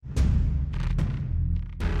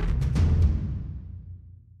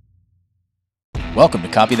Welcome to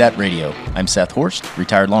Copy That Radio. I'm Seth Horst,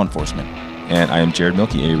 retired law enforcement. And I am Jared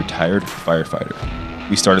Milkey, a retired firefighter.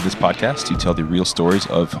 We started this podcast to tell the real stories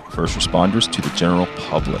of first responders to the general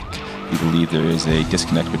public. We believe there is a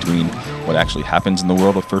disconnect between what actually happens in the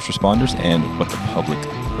world of first responders and what the public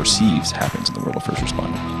perceives happens in the world of first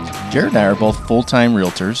responders. Jared and I are both full-time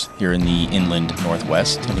realtors here in the Inland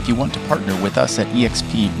Northwest, and if you want to partner with us at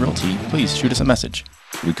eXp Realty, please shoot us a message.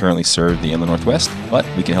 We currently serve the Inland Northwest, but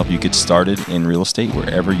we can help you get started in real estate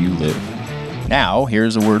wherever you live. Now,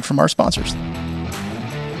 here's a word from our sponsors.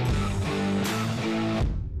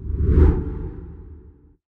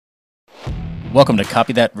 Welcome to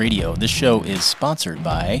Copy That Radio. This show is sponsored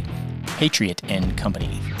by Patriot &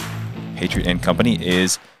 Company. Patriot & Company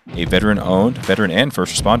is a veteran and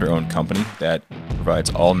first responder-owned company that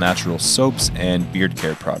provides all natural soaps and beard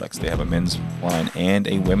care products. They have a men's line and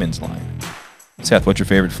a women's line. Seth, what's your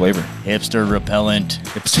favorite flavor? Hipster Repellent.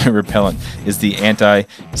 Hipster Repellent is the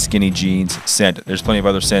anti-skinny jeans scent. There's plenty of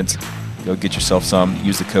other scents. Go get yourself some.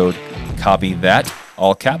 Use the code COPYTHAT,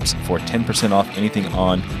 all caps, for 10% off anything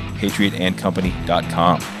on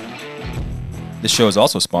patriotandcompany.com. This show is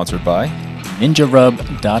also sponsored by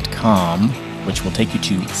NinjaRub.com, which will take you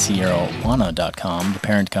to SierraWanna.com, the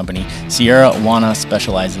parent company. Sierra Wanna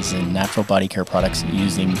specializes in natural body care products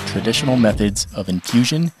using traditional methods of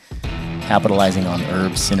infusion, capitalizing on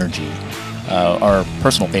herb synergy. Our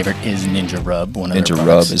personal favorite is Ninja Rub. Ninja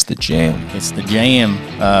Rub is the jam. It's the jam.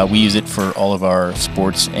 We use it for all of our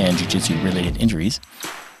sports and jiu-jitsu related injuries.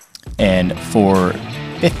 And for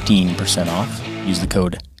 15% off, use the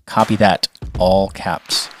code COPYTHAT, all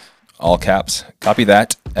caps. All caps. Copy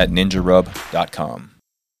that at ninjarub.com.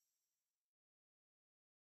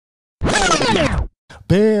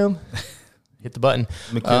 Bam! Hit the button.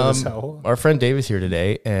 Our friend Dave is here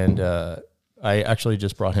today, and I actually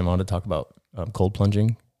just brought him on to talk about cold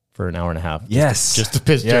plunging for an hour and a half. Just to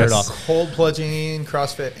piss Jared off. Cold plunging,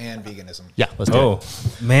 CrossFit, and veganism. Yeah, let's do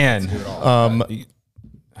it. Man. Let's do it all.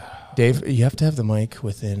 Dave, you have to have the mic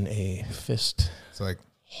within a fist. So like,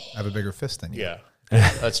 I have a bigger fist than you. Yeah,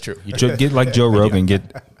 that's true. Get like Joe Rogan, get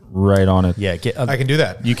right on it. Yeah, I can do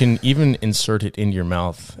that. You can even insert it into your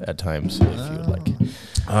mouth at times if you would like.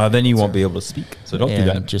 Then you won't be able to speak, so don't do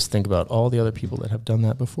that. Just think about all the other people that have done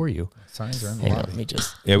that before you. Signs are in the Hang on, lobby. let me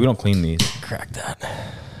just Yeah, we don't clean these. crack that.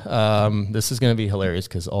 This is going to be hilarious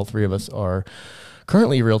because all three of us are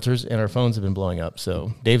currently realtors and our phones have been blowing up.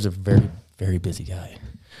 So Dave's a very, very busy guy.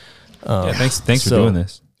 Thanks for doing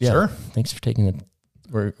this. Yeah, Sure. Thanks for taking it.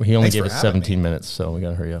 He only Thanks gave for us having 17 me. minutes, so we got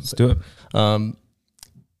to hurry up. Let's do it. I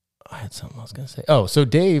had something I was going to say. Oh, so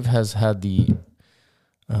Dave has had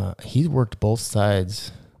he's worked both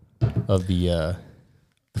sides of the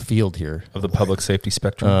field here. Of the public safety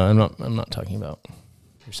spectrum. I'm not talking about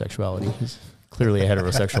your sexuality. He's clearly a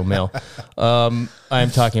heterosexual male. I'm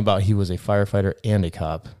talking about he was a firefighter and a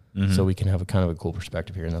cop, so we can have a kind of a cool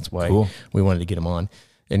perspective here, and that's why we wanted to get him on.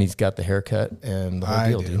 And he's got the haircut and the whole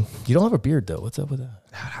deal, dude. You don't have a beard though. What's up with that?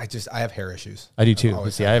 I have hair issues. I do too.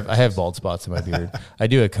 always See, had I have bald spots in my beard. I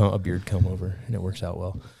do a beard comb over, and it works out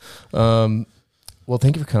well. Well,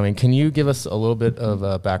 thank you for coming. Can you give us a little bit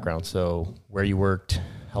of background? So, where you worked,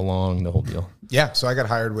 how long, the whole deal? Yeah, so I got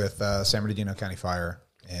hired with San Bernardino County Fire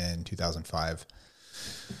in 2005.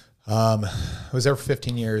 I was there for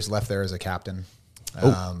 15 years, left there as a captain.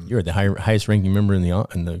 You're the highest ranking member in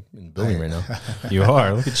the building right now. You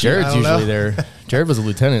are. Look at Jared's usually there. Jared was a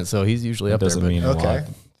lieutenant, so he's usually up there. Doesn't mean a lot. Okay.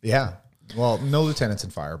 Yeah. Well, no lieutenants in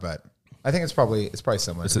fire, but I think it's probably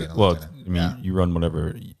similar to being a lieutenant. I mean, you run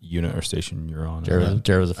whatever unit or station you're on. Jared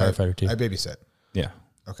was a firefighter too. I babysit. Yeah.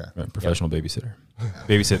 Okay. Right, professional babysitter.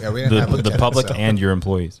 Babysit Yeah, we didn't have the lieutenants, public so. and your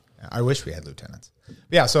employees. I wish we had lieutenants. But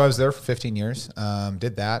yeah, so I was there for 15 years,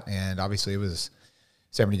 did that, and obviously it was,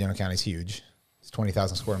 San Bernardino County is huge. It's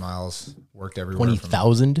 20,000 square miles, worked everywhere.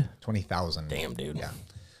 20,000? 20,000. Damn, dude. Yeah.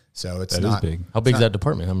 So it's That not is big. How big is that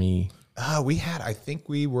department? How many? I think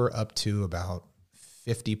we were up to about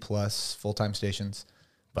 50 plus full-time stations,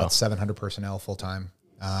 about 700 personnel full-time.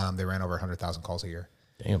 They ran over 100,000 calls a year.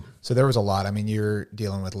 Damn. So there was a lot. I mean, you're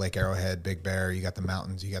dealing with Lake Arrowhead, Big Bear, you got the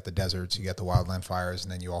mountains, you got the deserts, you got the wildland fires,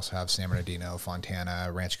 and then you also have San Bernardino, Fontana,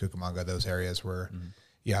 Ranch Cucamonga, those areas where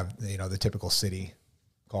you have, the typical city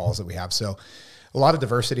calls that we have. So a lot of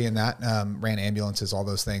diversity in that, ran ambulances, all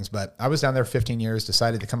those things. But I was down there 15 years,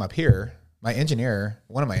 decided to come up here. One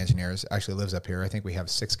of my engineers actually lives up here. I think we have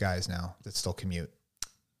 6 guys now that still commute.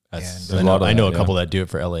 I know a couple that do it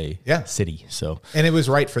for LA City. So, and it was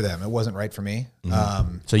right for them. It wasn't right for me.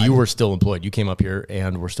 so you were still employed. You came up here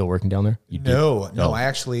and were still working down there? No. I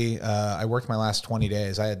actually, I worked my last 20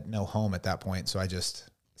 days. I had no home at that point. So I just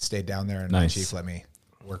stayed down there and my chief let me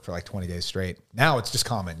work for like 20 days straight. Now it's just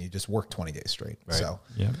common. You just work 20 days straight. Right. So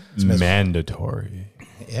it's mandatory.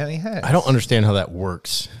 Yeah. I don't understand how that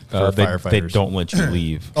works for firefighters. They don't let you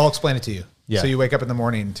leave. I'll explain it to you. Yeah. So you wake up in the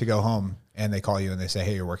morning to go home and they call you and they say,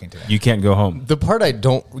 hey, you're working today. You can't go home. The part I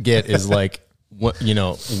don't get is like, what, you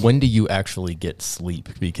know, when do you actually get sleep?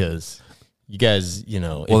 Because you guys, you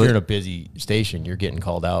know, if you're in a busy station, you're getting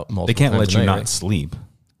called out multiple They can't times let you a night, not right? sleep.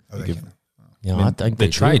 Oh, they can. You know, I mean, I think they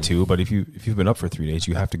try do. to, but if you've been up for 3 days,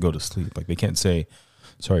 you have to go to sleep. Like they can't say,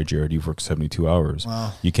 sorry, Jared, you've worked 72 hours.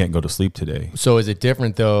 Wow. You can't go to sleep today. So is it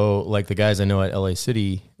different though? Like the guys I know at LA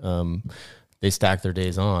City, they stack their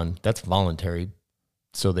days on. That's voluntary,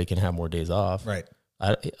 so they can have more days off. Right.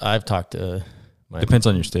 I've talked to Depends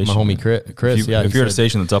on your station. my homie Chris. If you're at a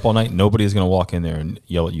station that's up all night, nobody's going to walk in there and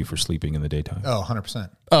yell at you for sleeping in the daytime. Oh, 100%.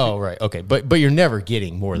 Oh, right. Okay. But you're never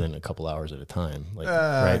getting more than a couple hours at a time. Like,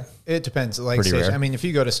 right. It depends. Like Pretty station, rare. I mean, if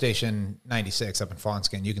you go to station 96 up in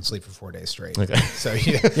Fawnskin, you can sleep for 4 days straight. Okay. So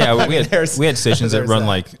Yeah, we had stations that there's run that.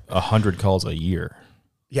 like 100 calls a year.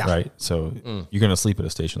 Yeah. Right. So you're going to sleep at a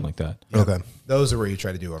station like that. Okay. Those are where you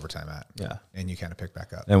try to do overtime at. Yeah. And you kind of pick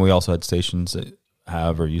back up. And we also had stations that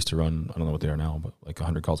have or used to run, I don't know what they are now, but like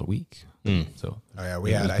 100 calls a week. So Oh yeah,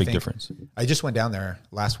 we it was had a I big think, difference. I just went down there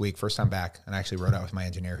last week, first time back, and I actually rode out with my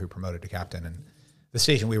engineer who promoted to captain. And the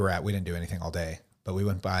station we were at, we didn't do anything all day, but we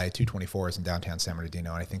went by 224s in downtown San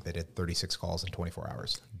Bernardino, and I think they did 36 calls in 24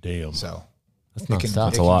 hours. Damn. So That's it can, nonstop. it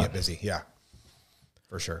That's a can lot. get busy. Yeah,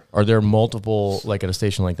 for sure. Are there multiple, like at a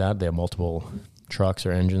station like that, they have multiple trucks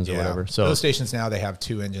or engines or Yeah. whatever? So those stations now, they have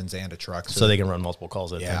 2 engines and a truck. so they can run multiple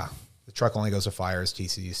calls at a yeah. time. The truck only goes to fires,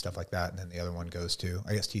 TCs, stuff like that, and then the other one goes to,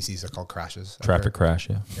 I guess TCs are called crashes. up Traffic here. crash,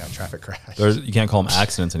 yeah. Yeah, traffic crash. You can't call them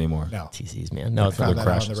accidents anymore. No. TCs, man. No, it's Found not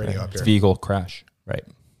that out crash. on the radio up It's here. vehicle crash. Right.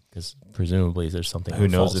 Because presumably there's something. Who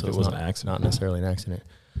at knows fault, if so it it's was an not- accident. Not necessarily an accident.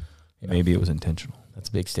 Maybe it was intentional. That's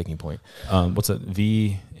a big sticking point. What's that?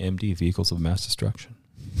 VMD, Vehicles of Mass Destruction.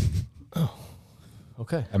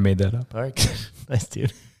 Okay. I made that up. All right. Nice,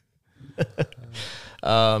 dude.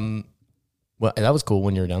 Well, that was cool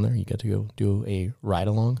when you were down there. You got to go do a ride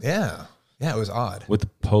along. Yeah. Yeah, it was odd. With the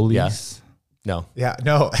police? No. Yeah,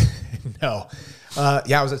 no, no.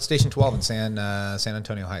 Yeah, I was at Station 12 in San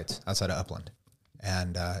Antonio Heights, outside of Upland,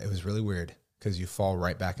 and it was really weird because you fall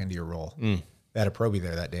right back into your role. They had a probie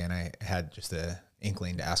there that day, and I had just the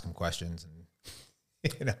inkling to ask him questions,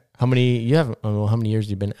 and you know, How many how many years have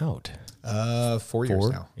you been out? 4 years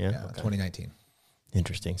 4? now. Yeah, okay. 2019.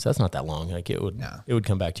 Interesting. So that's not that long. Like it would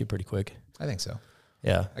come back to you pretty quick. I think so.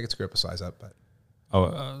 Yeah. I could screw up a size up, but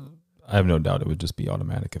I have no doubt it would just be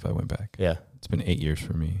automatic if I went back. Yeah. It's been 8 years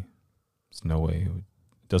for me. There's no way.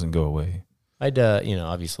 It doesn't go away. I'd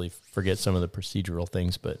obviously forget some of the procedural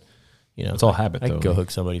things, but It's all habit, I could though. go hook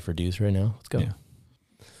somebody for dues right now. Let's go. Yeah.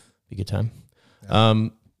 Be a good time. Yeah.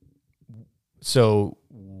 So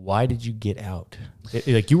why did you get out?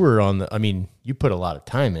 Like you were you put a lot of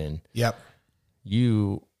time in. yep.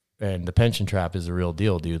 And the pension trap is a real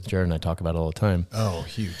deal, dude. Jared and I talk about it all the time. Oh,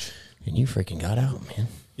 huge. And you freaking got out, man.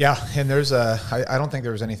 Yeah, and I don't think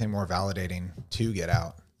there was anything more validating to get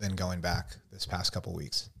out than going back this past couple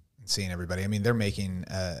weeks and seeing everybody. I mean, they're making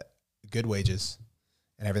good wages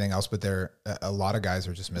and everything else, but a lot of guys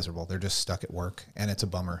are just miserable. They're just stuck at work, and it's a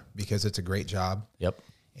bummer because it's a great job. Yep.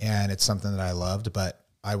 And it's something that I loved, but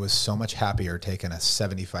I was so much happier taking a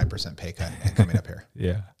 75% pay cut and coming up here.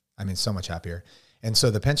 Yeah. I mean, so much happier. And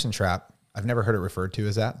so the pension trap, I've never heard it referred to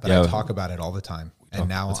as that, but Yeah. I talk about it all the time. And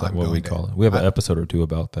now That's I'm what going we to call it. We have an episode or two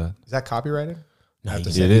about that. Is that copyrighted? No, I have to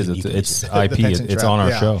you say It is. It's IP. pension It's trap, on our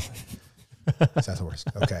yeah. show. Is that the worst?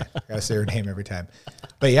 Okay. Gotta say her name every time.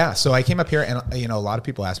 But yeah, so I came up here and, a lot of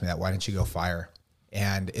people ask me that, why didn't you go fire?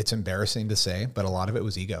 And it's embarrassing to say, but a lot of it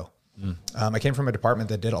was ego. I came from a department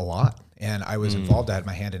that did a lot, and I was involved. I had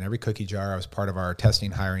my hand in every cookie jar. I was part of our testing,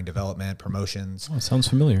 hiring, development, promotions. Oh, it sounds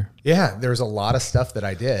familiar. Yeah, there was a lot of stuff that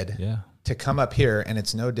I did. Yeah. To come up here, and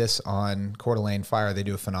it's no diss on Coeur d'Alene Fire. They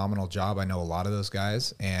do a phenomenal job. I know a lot of those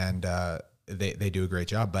guys, and they do a great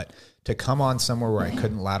job. But to come on somewhere where I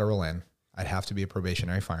couldn't lateral in, I'd have to be a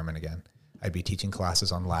probationary fireman again. I'd be teaching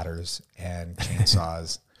classes on ladders and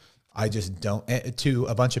chainsaws. I just don't, to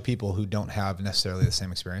a bunch of people who don't have necessarily the same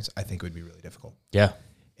experience, I think it would be really difficult. Yeah.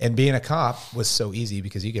 And being a cop was so easy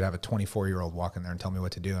because you could have a 24-year-old walk in there and tell me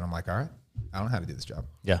what to do. And I'm like, all right, I don't know how to do this job.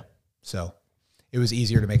 Yeah. So it was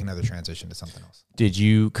easier to make another transition to something else. Did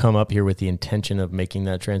you come up here with the intention of making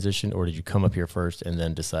that transition, or did you come up here first and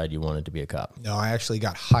then decide you wanted to be a cop? No, I actually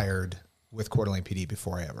got hired with Coeur d'Alene PD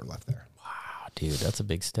before I ever left there. Wow, dude, that's a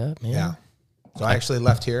big step, man. Yeah. So I actually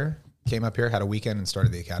left here, came up here, had a weekend, and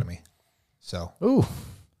started the academy. So Ooh.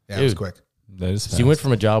 yeah, it was Dude. quick. That is fast. So you went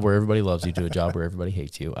from a job where everybody loves you to a job where everybody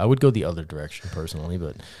hates you. I would go the other direction personally,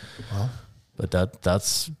 but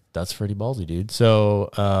that's pretty ballsy, dude. So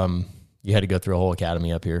you had to go through a whole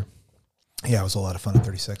academy up here. Yeah, it was a lot of fun at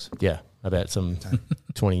 36. Yeah, I bet some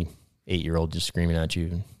 28-year-old just screaming at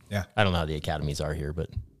you. Yeah, I don't know how the academies are here, but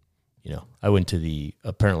I went to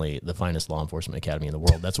apparently the finest law enforcement academy in the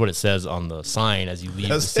world. That's what it says on the sign as you leave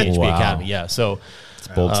the CHP Academy. Yeah, so it's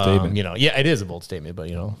a bold statement. Yeah, it is a bold statement,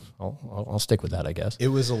 but I'll stick with that, I guess. It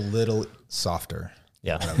was a little softer.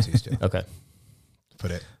 Yeah, than I was used to. Okay, Put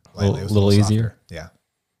it lightly. It was a little easier. Softer. Yeah.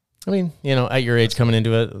 I mean, at your age coming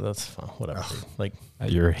into it, that's fine, whatever. Like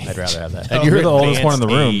At your age, I'd rather have that. You're the oldest one in the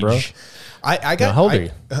room, bro. I got. How old are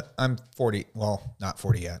you? I'm 40. Well, not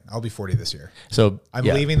 40 yet. I'll be 40 this year. So I'm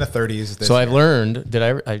leaving the 30s. This so year. I've learned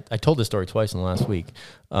that I told this story twice in the last week.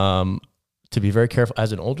 To be very careful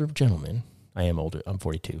as an older gentleman. I am older. I'm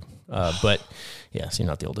 42. But yes, you're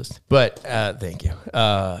not the oldest. But thank you.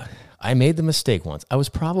 I made the mistake once. I was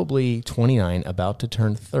probably 29, about to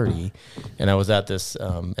turn 30, and I was at this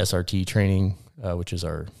SRT training, which is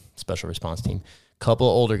our special response team. Couple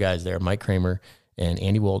of older guys there, Mike Kramer and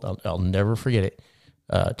Andy Wold. I'll never forget it.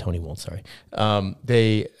 Tony Wold, sorry.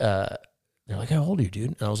 They're like, how old are you,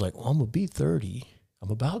 dude? And I was like, well, I'm going to be 30. I'm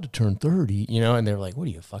about to turn 30, and they're like, what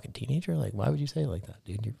are you, a fucking teenager? Like, why would you say it like that,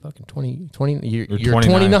 dude? You're fucking 20 you're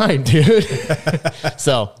 29, dude.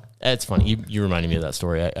 So it's funny. You reminded me of that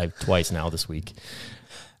story. I twice now this week.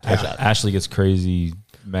 Ashley gets crazy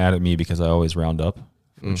mad at me because I always round up.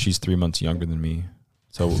 She's 3 months younger than me.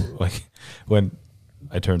 So like when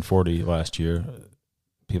I turned 40 last year,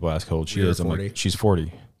 people ask how old she is. I'm 40. Like, she's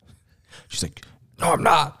 40. She's like, no, I'm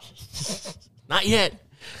not. Not yet.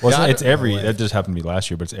 Well, it's every, that just happened to me last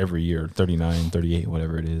year, but it's every year, 39, 38,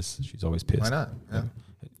 whatever it is. She's always pissed. Why not? Yeah.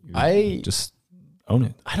 I just own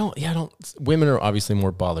it. I don't, women are obviously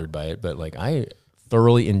more bothered by it, but like I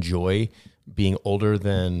thoroughly enjoy being older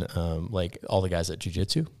than like all the guys at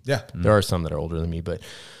jiu-jitsu. Yeah. There are some that are older than me, but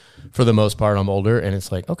for the most part, I'm older, and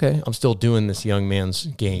it's like, okay, I'm still doing this young man's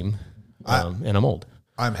game, and I'm old.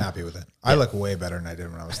 I'm happy with it. I look way better than I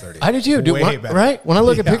did when I was 30. I did too, dude. Right? When I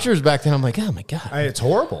look at pictures back then, I'm like, oh my God. It's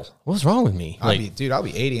horrible. What's wrong with me? I'll be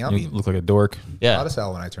 80. I'll be look like a dork. Yeah. hot as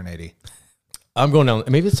hell when I turn 80. I'm going down.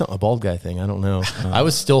 Maybe it's a bald guy thing. I don't know. I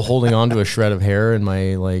was still holding on to a shred of hair in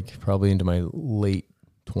my, probably into my late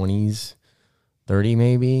 20s, 30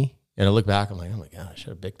 maybe. And I look back, I'm like, oh my God, I should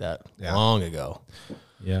have picked that long ago.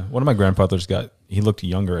 Yeah. One of my grandfathers he looked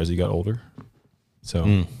younger as he got older.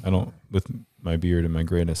 So with my beard and my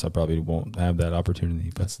grayness, I probably won't have that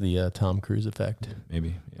opportunity. But that's the Tom Cruise effect. Maybe.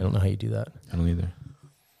 Yeah. I don't know how you do that. I don't either.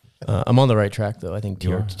 I'm on the right track though. I think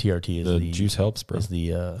TRT is the juice helps, bro. Is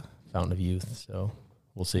the fountain of youth. So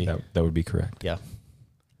we'll see. That would be correct. Yeah.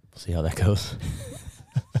 We'll see how that goes.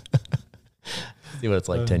 See what it's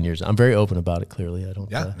like 10 years. I'm very open about it. Clearly, I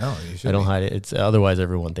don't. No, you should. I don't hide it. It's otherwise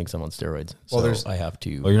everyone thinks I'm on steroids. Well, so I have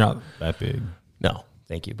to. Well, you're not that big. No,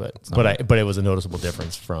 thank you, but it was a noticeable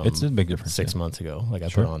difference from. It's a big difference. 6 months ago. Like I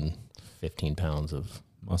put on 15 pounds of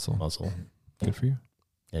muscle. Good for you.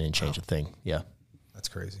 And didn't change a thing. Yeah. That's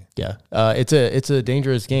crazy. Yeah. It's a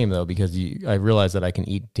dangerous game though, because I realize that I can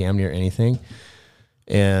eat damn near anything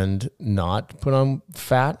and not put on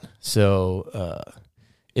fat. So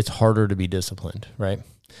it's harder to be disciplined, right?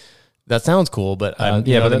 That sounds cool, but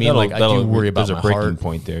you know what I mean? Like I do worry about my heart. There's a breaking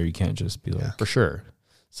point there. You can't just be like, for sure.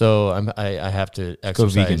 So I have to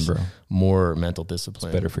exercise more mental discipline.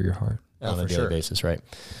 It's better for your heart on a daily basis, right?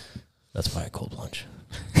 That's why I cold plunge.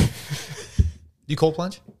 You cold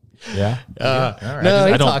plunge? Yeah. All right. No,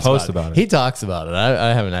 I don't post about it. He talks about it.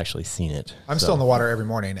 I haven't actually seen it. I'm still in the water every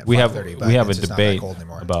morning at 5:30. We have a debate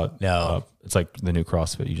about it's like the new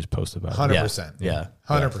CrossFit. You just post about 100%. Yeah.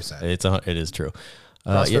 100%. It is true.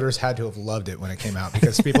 CrossFitters had to have loved it when it came out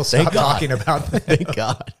because people stopped talking about it. Thank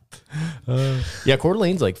God. Coeur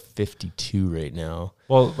d'Alene's like 52 right now.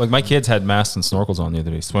 Well, like my kids had masks and snorkels on the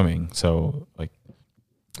other day swimming. So like,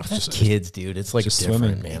 that's kids, dude. It's like just different,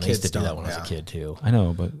 swimming. Man. I used to do that when I was a kid too. I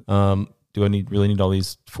know, but do I really need all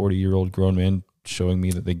these 40-year-old grown men showing me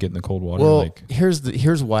that they get in the cold water? Well,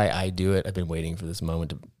 here's why I do it. I've been waiting for this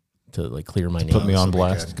moment to like clear my name. Put me on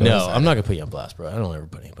blast. No, I'm not gonna put you on blast, bro. I don't ever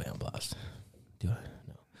put anybody on blast. Do I?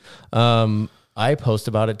 No. I post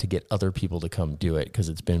about it to get other people to come do it because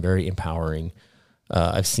it's been very empowering.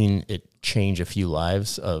 I've seen it change a few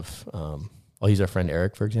lives of. I'll use our friend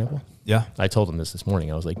Eric, for example. Yeah. I told him this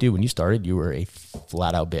morning. I was like, dude, when you started, you were a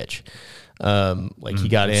flat out bitch. He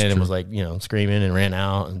got in and was like, screaming and ran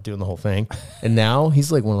out and doing the whole thing. And now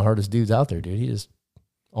he's like one of the hardest dudes out there, dude. He just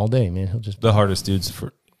all day, man. He'll just the hardest dudes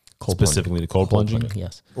for specifically the cold plunging.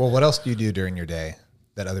 Yes. Well, what else do you do during your day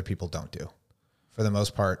that other people don't do? for the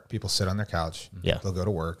most part, people sit on their couch. Yeah. They'll go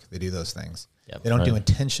to work. They do those things. Yep. They don't do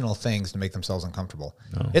intentional things to make themselves uncomfortable.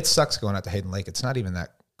 No. It sucks going out to Hayden Lake. It's not even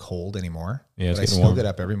that cold anymore. Yeah, but I still get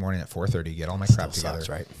up every morning at 4:30, get all my crap together, sucks,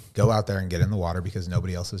 right? Go out there and get in the water because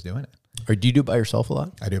nobody else is doing it. Or do you do it by yourself a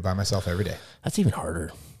lot? I do it by myself every day. That's even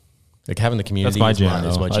harder. Like having the community. That's my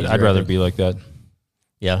jam. I'd rather be like that.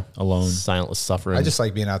 Yeah. Alone. Silent suffering. I just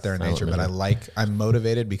like being out there in nature, but I'm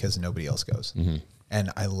motivated because nobody else goes. Mm-hmm. And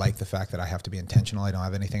I like the fact that I have to be intentional. I don't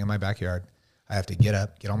have anything in my backyard. I have to get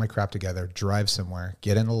up, get all my crap together, drive somewhere,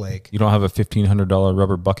 get in the lake. You don't have a $1,500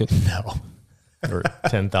 rubber bucket? No. Or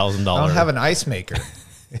 $10,000. I don't have an ice maker.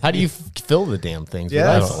 How do you fill the damn things?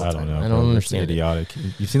 Yeah, I don't know. I don't understand. It's idiotic.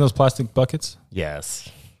 You've seen those plastic buckets? Yes.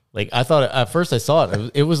 Like I thought at first I saw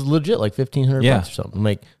it. It was legit like $1,500 bucks or something. I'm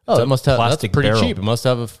like, oh, it must have plastic. That's pretty cheap. It must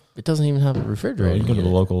have it doesn't even have a refrigerator. You go to the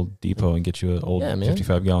local depot and get you an old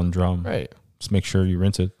 55-gallon drum. Right. Just make sure you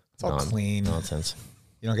rinse it. It's all clean. Nonsense.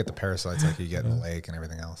 You don't get the parasites like you get in the lake and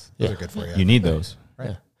everything else. Those are good for you. You need those. Right.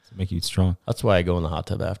 Yeah. To make you strong. That's why I go in the hot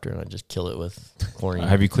tub after and I just kill it with chlorine.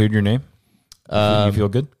 Have you cleared your name? You feel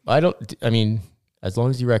good? I mean, as long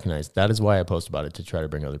as you recognize, that is why I post about it, to try to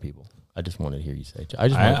bring other people. I just wanted to hear you say it.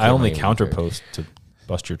 I only counter post to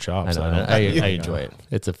bust your chops. I enjoy it.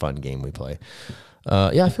 It's a fun game we play.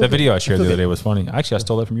 Yeah, I feel the video I shared the other day was funny. Actually, I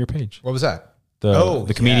stole that from your page. What was that?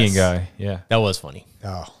 The comedian guy. Yeah. That was funny.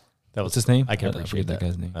 Oh. What's his name? I can't appreciate that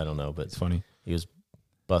guy's name. I don't know, but it's funny. He was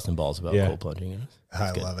busting balls about cold plunging.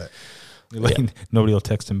 I love it. Nobody will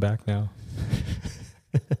text him back now.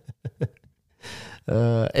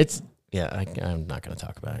 I'm not going to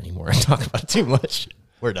talk about it anymore. I talk about it too much.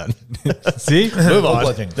 We're done. See? Move on.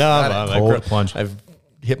 Cold plunge. I've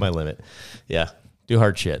hit my limit. Yeah. Do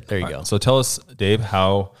hard shit. There you go. So tell us, Dave,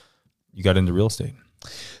 how you got into real estate.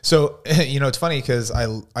 So, it's funny because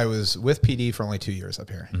I was with PD for only 2 years up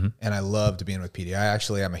here, and I loved being with PD.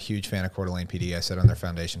 I'm a huge fan of Coeur d'Alene PD. I sit on their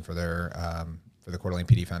foundation for the Coeur d'Alene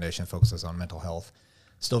PD Foundation, focuses on mental health.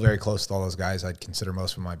 Still very close to all those guys. I'd consider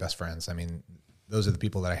most of my best friends. I mean, those are the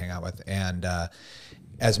people that I hang out with. And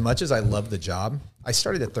as much as I love the job, I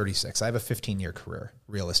started at 36. I have a 15-year career,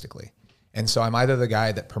 realistically. And so I'm either the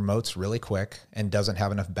guy that promotes really quick and doesn't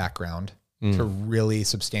have enough background to really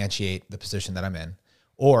substantiate the position that I'm in,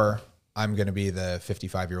 or I'm going to be the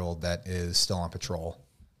 55-year-old that is still on patrol,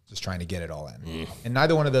 just trying to get it all in. And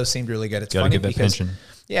neither one of those seemed really good. It's funny because, pension.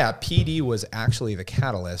 Yeah, PD was actually the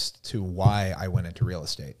catalyst to why I went into real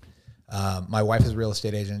estate. My wife is a real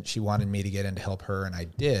estate agent. She wanted me to get in to help her, and I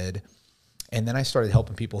did. And then I started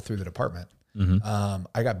helping people through the department.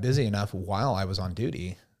 I got busy enough while I was on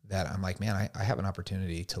duty that I'm like, man, I have an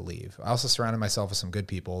opportunity to leave. I also surrounded myself with some good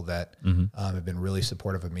people that have been really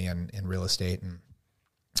supportive of me in real estate. And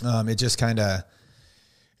it just kind of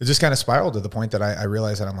spiraled to the point that I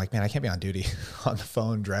realized that I'm like, man, I can't be on duty on the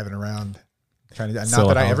phone driving around trying to. Not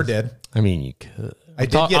that I ever did. I mean, you could.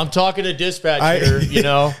 I'm talking to dispatch here.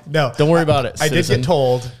 No, don't worry about it. I did get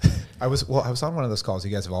told. I was on one of those calls.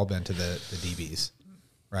 You guys have all been to the DBs,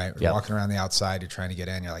 right? You're walking around the outside. You're trying to get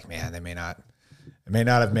in. You're like, man, they may not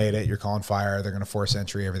have made it. You're calling fire. They're going to force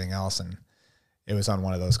entry, everything else. And it was on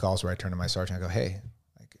one of those calls where I turned to my sergeant. I go, hey,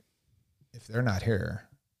 like, if they're not here,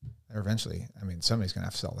 eventually, somebody's going to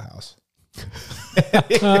have to sell the house.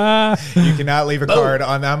 You cannot leave a card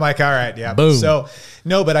on. I'm like, all right, yeah. Boom. So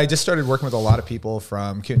no, but I just started working with a lot of people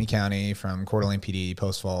from Kootenai County, from Coeur d'Alene PD,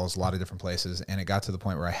 Post Falls, a lot of different places. And it got to the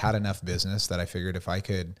point where I had enough business that I figured if I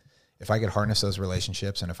could harness those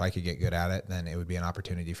relationships and if I could get good at it, then it would be an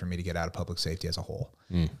opportunity for me to get out of public safety as a whole.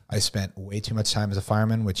 I spent way too much time as a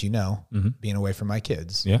fireman, which being away from my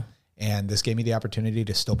kids. Yeah. And this gave me the opportunity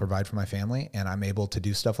to still provide for my family. And I'm able to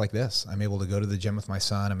do stuff like this. I'm able to go to the gym with my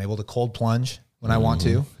son. I'm able to cold plunge when I want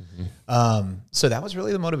to. So that was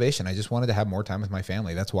really the motivation. I just wanted to have more time with my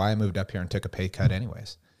family. That's why I moved up here and took a pay cut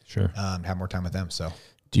anyways. Sure. Have more time with them. So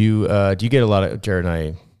do you get a lot of, Jared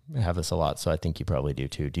and I have this a lot, so I think you probably do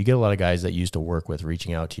too. Do you get a lot of guys that you used to work with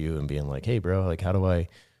reaching out to you and being like, hey bro, like how do I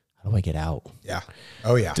get out? Yeah.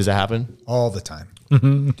 Oh yeah. Does that happen? All the time.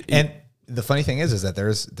 And the funny thing is that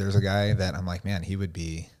there's a guy that I'm like, man, he would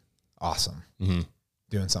be awesome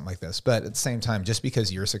doing something like this. But at the same time, just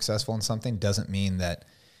because you're successful in something doesn't mean that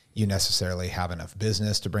you necessarily have enough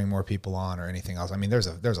business to bring more people on or anything else. I mean, there's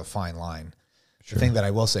a fine line. Sure. The thing that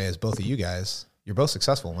I will say is both of you guys, you're both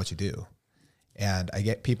successful in what you do. And I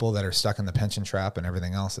get people that are stuck in the pension trap and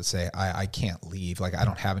everything else that say, I can't leave. Like, I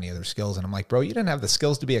don't have any other skills. And I'm like, bro, you didn't have the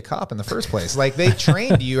skills to be a cop in the first place. Like, they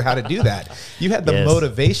trained you how to do that. You had the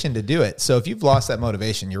motivation to do it. So if you've lost that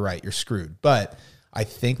motivation, you're right, you're screwed. But I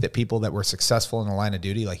think that people that were successful in the line of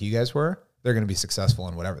duty like you guys were, they're going to be successful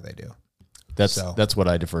in whatever they do. That's what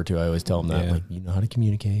I defer to. I always tell them that, like, you know how to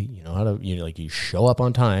communicate, you know how to, you show up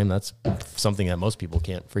on time. That's something that most people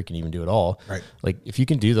can't freaking even do at all. Right. Like, if you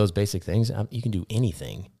can do those basic things, you can do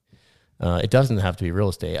anything. It doesn't have to be real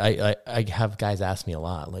estate. I have guys ask me a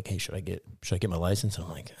lot, like, hey, should I get my license? And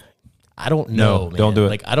I'm like, I don't know. Man. Don't do it.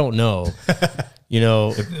 Like, I don't know.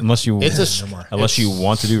 Unless you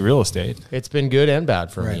want to do real estate. It's been good and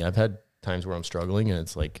bad for me. I've had times where I'm struggling, and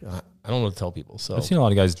it's like, I don't know what to tell people. So I've seen a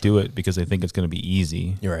lot of guys do it because they think it's going to be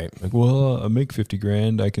easy. You're right. Like, well, I make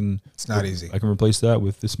 $50,000. It's not easy. I can replace that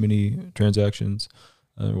with this many transactions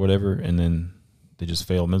or whatever. And then they just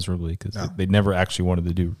fail miserably because they never actually wanted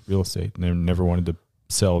to do real estate, and they never wanted to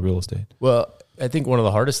sell real estate. Well, I think one of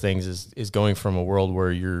the hardest things is going from a world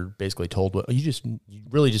where you're basically told, well, you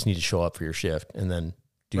really just need to show up for your shift and then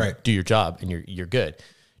do your job, and you're good,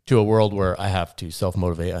 to a world where I have to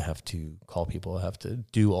self-motivate, I have to call people, I have to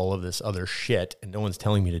do all of this other shit, and no one's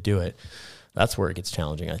telling me to do it. That's where it gets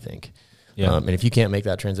challenging, I think. Yeah. And if you can't make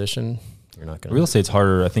that transition, you're not going to. Real estate's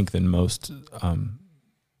harder, I think, than most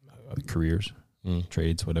careers,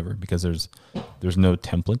 trades, whatever, because there's no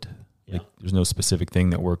template. Yeah. Like, there's no specific thing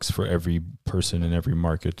that works for every person in every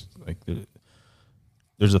market. Like,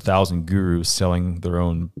 there's 1,000 gurus selling their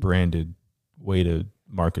own branded way to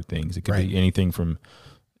market things. It could be anything from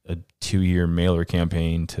a 2-year mailer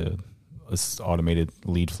campaign to this automated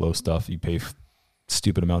lead flow stuff. You pay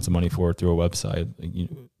stupid amounts of money for it through a website.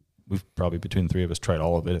 We've probably, between the three of us, tried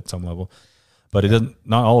all of it at some level, but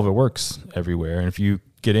not all of it works everywhere. And if you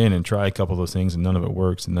get in and try a couple of those things and none of it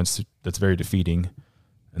works, and that's very defeating.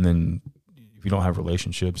 And then if you don't have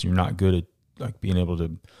relationships, you're not good at, like, being able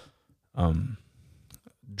to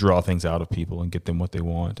draw things out of people and get them what they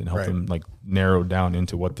want and help them, like, narrow down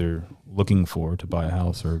into what they're looking for to buy a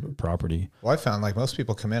house or a property. Well, I found, like, most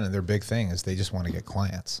people come in and their big thing is they just want to get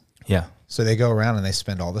clients. Yeah. So they go around and they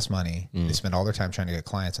spend all this money. They spend all their time trying to get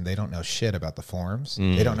clients, and they don't know shit about the forms.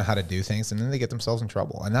 They don't know how to do things, and then they get themselves in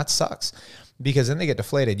trouble. And that sucks, because then they get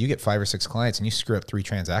deflated. You get 5 or 6 clients and you screw up 3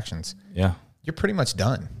 transactions. Yeah. You're pretty much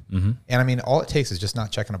done. And I mean, all it takes is just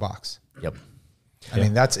not checking a box. Yep. I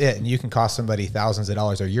mean, that's it. And you can cost somebody thousands of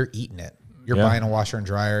dollars, or you're eating it. You're buying a washer and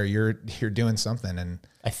dryer. You're doing something. And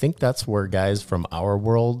I think that's where guys from our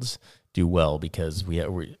worlds do well, because we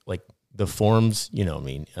like the forms,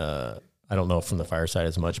 I don't know from the fire side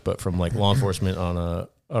as much, but from, like, law enforcement on a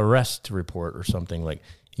arrest report or something, like,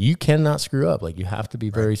 you cannot screw up. Like, you have to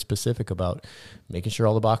be very specific about making sure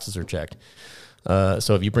all the boxes are checked.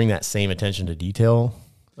 So if you bring that same attention to detail,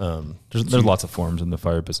 there's lots of forms in the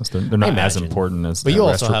fire business. They're not as important as the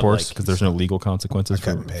arrest reports, because there's no legal consequences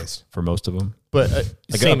for most of them. But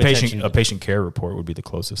like a patient care report would be the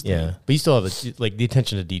closest. Yeah, thing. but you still have the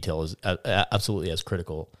attention to detail is absolutely as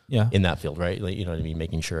critical. In that field, right? Like, you know what I mean,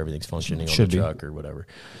 making sure everything's functioning on the truck or whatever.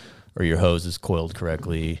 Or your hose is coiled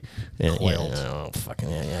correctly. And,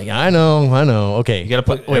 I know. Okay, you got to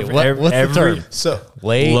put. What's the term? So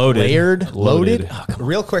loaded. Oh,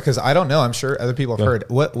 real quick, because I don't know. I'm sure other people have heard.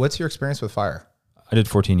 What's your experience with fire? I did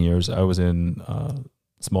 14 years. I was in a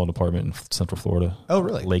small department in Central Florida. Oh,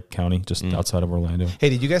 really? Lake County, just outside of Orlando. Hey,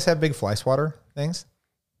 did you guys have big fly swatter things?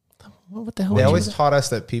 What the hell? They always taught us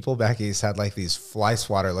that people back east had, like, these fly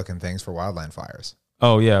swatter looking things for wildland fires.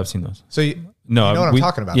 Oh yeah, I've seen those. So you know what I'm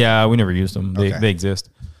talking about? Yeah, we never used them. They exist.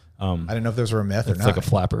 I didn't know if those were a myth or not. It's like a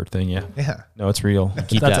flapper thing. Yeah. Yeah. No, it's real.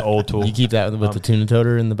 That's an old tool. You keep that with the tuna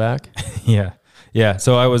toter in the back. Yeah.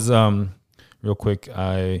 So I was real quick.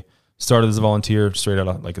 I started as a volunteer straight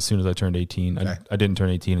out, like, as soon as I turned 18. Okay. I didn't turn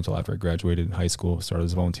 18 until after I graduated high school. Started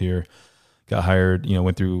as a volunteer, got hired.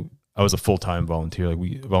 Went through. I was a full-time volunteer.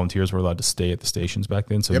 Like, volunteers were allowed to stay at the stations back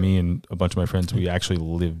then. So me and a bunch of my friends, we actually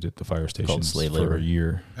lived at the fire stations for a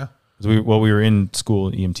year. Yeah. We were in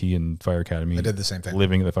school, EMT and fire academy. I did the same thing.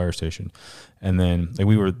 Living at the fire station. And then, like,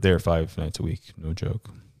 we were there 5 nights a week. No joke.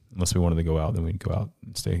 Unless we wanted to go out, then we'd go out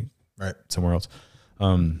and stay somewhere else.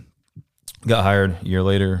 Got hired a year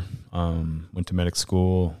later. Went to medic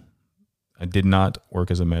school. I did not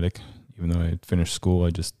work as a medic, even though I had finished school.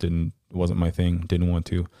 It wasn't my thing. Didn't want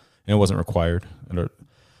to. And it wasn't required. And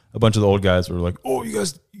a bunch of the old guys were like, "Oh, you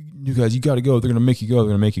guys, you got to go. They're going to make you go.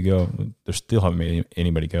 They're going to make you go." They still haven't made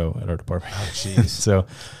anybody go at our department. Oh, jeez. So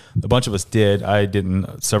a bunch of us did. I didn't.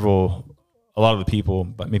 A lot of the people,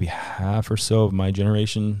 but maybe half or so of my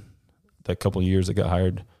generation, that couple of years that got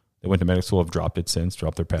hired, they went to medical school, have dropped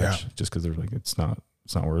their patch just because they're like, it's not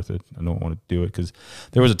worth it. I don't want to do it, because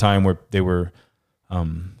there was a time where they were,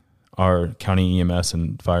 our county EMS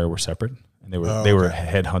and fire were separate. And they were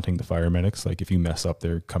headhunting the fire medics. Like, if you mess up,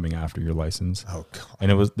 they're coming after your license. Oh, God.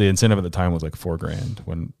 And the incentive at the time was like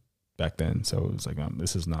 $4,000 back then. So it was like,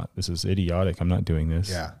 this is idiotic. I'm not doing this.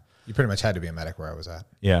 Yeah. You pretty much had to be a medic where I was at.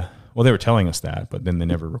 Yeah. Well, they were telling us that, but then they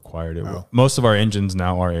never required it. Oh. Most of our engines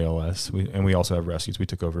now are ALS, and we also have rescues. We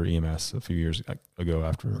took over EMS a few years ago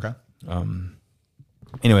after. Okay.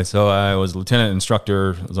 Anyway, so I was a lieutenant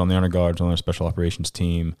instructor. I was on the honor guard, on our special operations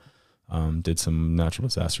team. Did some natural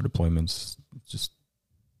disaster deployments, just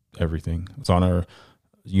everything. I was on our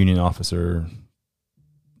union officer,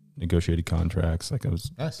 negotiated contracts. Like I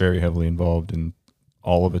was very heavily involved in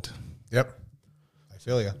all of it. Yep. I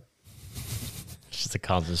feel you. It's just a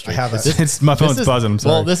constant stream. My phone's buzzing. I'm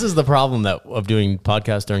sorry. Well, this is the problem of doing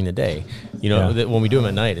podcasts during the day. You know, when we do them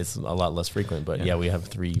at night, it's a lot less frequent. But we have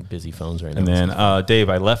 3 busy phones right now. And then Dave,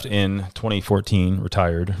 I left in 2014,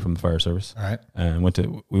 retired from the fire service. All right. And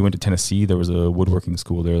we went to Tennessee. There was a woodworking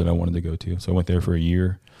school there that I wanted to go to. So I went there for a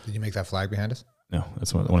year. Did you make that flag behind us? No,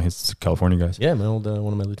 that's one of his California guys. Yeah, one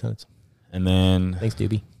of my lieutenants. And then thanks,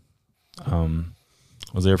 Doobie.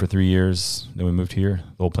 I was there for 3 years. Then we moved here.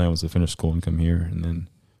 The whole plan was to finish school and come here. And then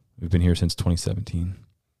we've been here since 2017.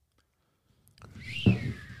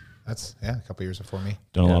 That's a couple years before me.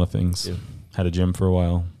 Done a lot of things. Yeah. Had a gym for a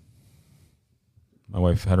while. My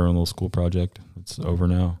wife had her own little school project. It's over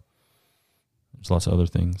now. There's lots of other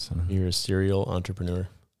things. You're a serial entrepreneur.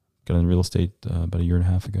 Got into real estate about a year and a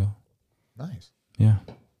half ago. Nice. Yeah.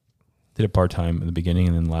 Did it part-time in the beginning,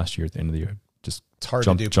 and then last year at the end of the year, just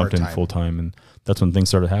jumped in full-time, and that's when things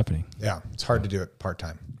started happening. Yeah, it's hard to do it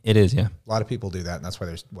part-time. It is, yeah. A lot of people do that, and that's why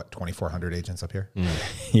there's, 2,400 agents up here?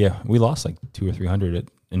 Yeah, we lost like 200 or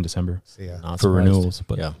 300 in December for renewals.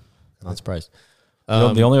 But yeah, not surprised.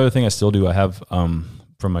 The only other thing I still do, I have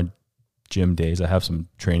from my gym days, I have some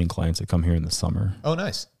training clients that come here in the summer. Oh,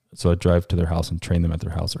 nice. So I drive to their house and train them at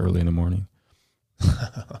their house early in the morning.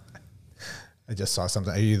 I just saw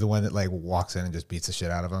something. Are you the one that like walks in and just beats the shit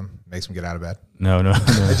out of them, makes them get out of bed? No.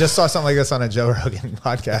 I just saw something like this on a Joe Rogan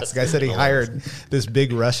podcast. The guy said he hired this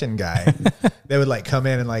big Russian guy that would like come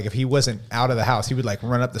in and like if he wasn't out of the house, he would like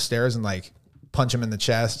run up the stairs and like punch him in the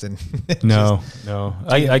chest. And no,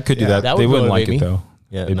 I could do that. They wouldn't like it though.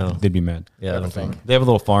 Yeah, they'd be mad. Yeah, I don't think they have a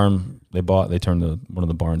little farm they bought. They turned one of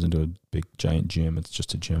the barns into a big giant gym. It's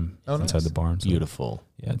just a gym inside the barn. So beautiful.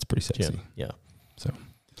 Yeah, it's pretty sexy. Gym. Yeah. So,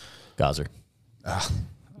 Gazer. I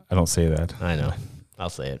don't say that. I know. I'll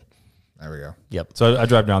say it. There we go. Yep. So I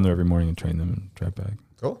drive down there every morning and train them and drive back.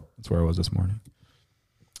 Cool. That's where I was this morning.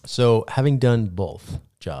 So having done both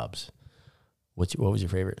jobs, what was your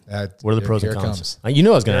favorite? What are the pros and cons? You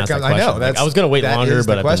know I was going to ask that question. I know. I was going to wait longer,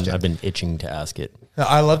 but I've been itching to ask it.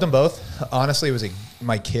 I loved them both. Honestly, it was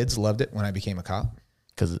my kids loved it when I became a cop.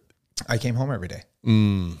 Because I came home every day.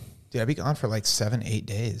 Dude, I'd be gone for like 7-8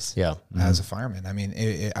 days. Yeah. As a fireman. I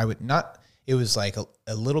mean, I would not... It was like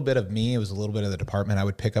a little bit of me. It was a little bit of the department. I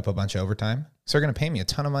would pick up a bunch of overtime. So they're going to pay me a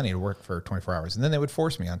ton of money to work for 24 hours. And then they would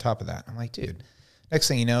force me on top of that. I'm like, dude, next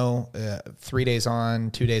thing you know, 3 days on,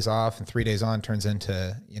 2 days off, and 3 days on turns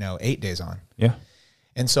into, 8 days on. Yeah.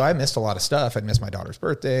 And so I missed a lot of stuff. I'd missed my daughter's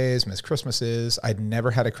birthdays, missed Christmases. I'd never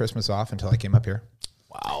had a Christmas off until I came up here.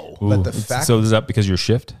 Wow. Ooh. But the fact... So is that because your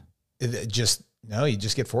shift? You just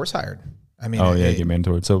get force hired. I mean... you get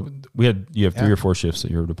mandatory. So you have 3 or 4 shifts at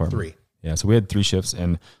your department. 3. Yeah, so we had 3 shifts,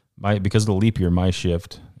 and because of the leap year, my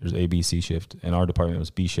shift, there's A, B, C shift, and our department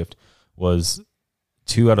was B shift, was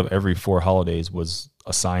 2 out of every 4 holidays was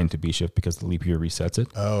assigned to B shift because the leap year resets it.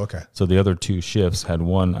 Oh, okay. So the other 2 shifts had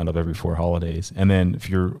 1 out of every 4 holidays. And then if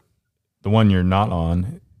you're the one you're not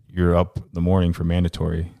on, you're up the morning for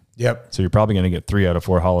mandatory. Yep. So you're probably going to get 3 out of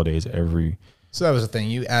 4 holidays every. So that was the thing.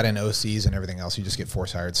 You add in OCs and everything else, you just get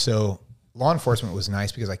force hired. So law enforcement was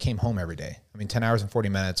nice because I came home every day. I mean, 10 hours and 40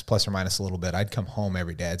 minutes, plus or minus a little bit. I'd come home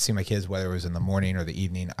every day. I'd see my kids, whether it was in the morning or the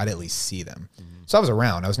evening. I'd at least see them. Mm-hmm. So I was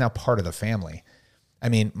around. I was now part of the family. I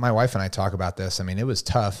mean, my wife and I talk about this. I mean, it was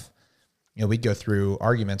tough. We'd go through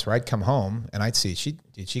arguments where I'd come home and I'd see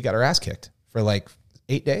she got her ass kicked for like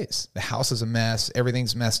 8 days. The house is a mess.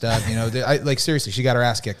 Everything's messed up. Seriously, she got her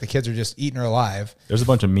ass kicked. The kids are just eating her alive. There's a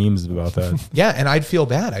bunch of memes about that. Yeah. And I'd feel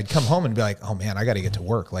bad. I'd come home and be like, oh man, I got to get to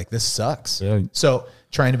work. Like this sucks. Yeah. So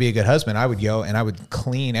trying to be a good husband, I would go and I would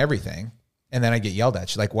clean everything. And then I'd get yelled at.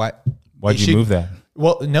 She's like, what? Why'd you move that?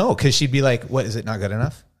 Well, no, because she'd be like, what, is it not good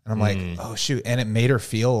enough? And I'm like, oh shoot. And it made her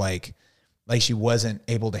feel like she wasn't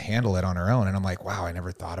able to handle it on her own. And I'm like, wow, I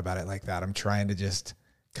never thought about it like that. I'm trying to just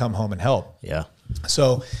come home and help. Yeah.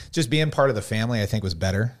 So just being part of the family, I think was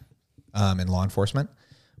better in law enforcement,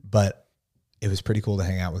 but it was pretty cool to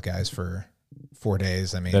hang out with guys for 4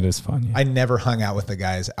 days. I mean, that is fun. Yeah. I never hung out with the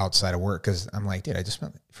guys outside of work because I'm like, dude, I just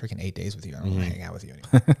spent freaking 8 days with you. I don't want to hang out with you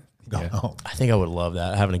anymore. Go home. I think I would love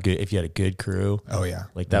that. If you had a good crew. Oh yeah.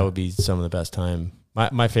 Like that would be some of the best time.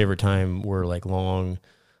 My favorite time were like long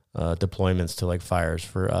deployments to like fires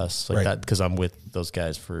for us like Right. that, because I'm with those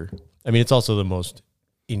guys it's also the most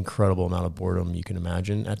incredible amount of boredom you can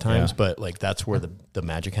imagine at times, but like that's where the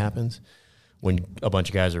magic happens when a bunch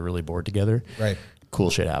of guys are really bored together. Right. Cool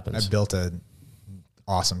shit happens. I built a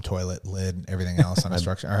awesome toilet lid, everything else on a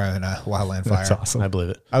structure or on a wildland fire. That's awesome. I believe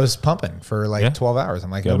it. I was pumping for like 12 hours.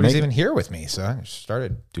 I'm like, Gotta nobody's make it. even here with me. So I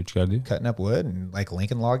started Do what you gotta do. cutting up wood and like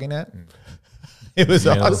Lincoln logging it. And it was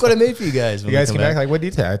Yeah. awesome. Look what I made for you guys. You guys came back like, what did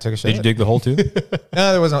you take? I took a shot. Did you dig the hole too?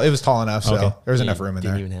 No, there wasn't. It was tall enough. So Okay. there was enough room in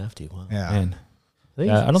Didn't there. even have to. Wow. Yeah. Man.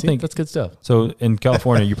 Yeah, I don't think that's good stuff. so. In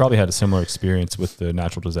California, you probably had a similar experience with the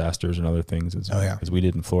natural disasters and other things as we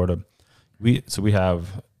did in Florida.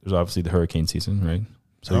 There's obviously the hurricane season, right?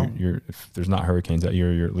 So if there's not hurricanes that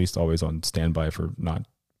year, you're at least always on standby for not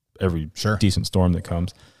every decent storm that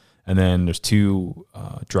comes. And then there's 2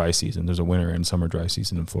 dry seasons. There's a winter and summer dry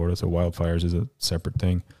season in Florida. So wildfires is a separate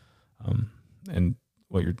thing. And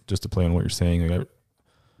just to play on what you're saying, like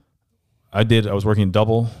I was working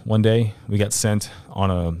double one day. We got sent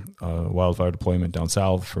on a wildfire deployment down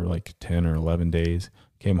south for like 10 or 11 days.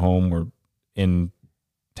 Came home, we're in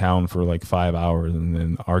town for like 5 hours, and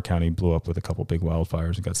then our county blew up with a couple big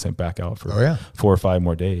wildfires and got sent back out for 4 or 5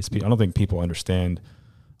 more days. I don't think people understand.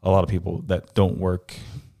 A lot of people that don't work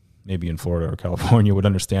maybe in Florida or California would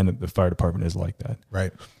understand that the fire department is like that.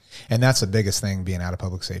 Right. And that's the biggest thing being out of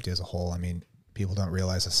public safety as a whole. I mean, people don't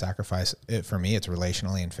realize the sacrifice. For me, it's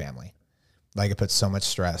relationally and family. Like it puts so much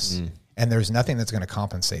stress and there's nothing that's going to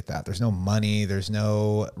compensate that. There's no money. There's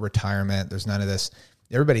no retirement. There's none of this.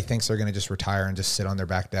 Everybody thinks they're going to just retire and just sit on their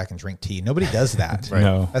back deck and drink tea. Nobody does that. Right.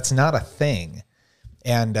 No. That's not a thing.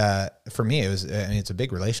 And for me, it's a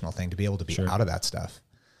big relational thing to be able to be out of that stuff.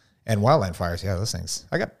 And wildland fires, those things.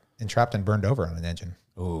 I got entrapped and burned over on an engine.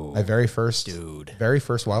 Oh, My very first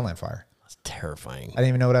wildland fire. that's terrifying. I didn't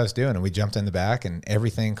even know what I was doing. And we jumped in the back and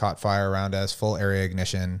everything caught fire around us, full area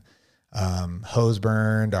ignition, hose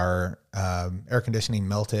burned, our air conditioning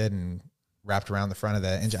melted and wrapped around the front of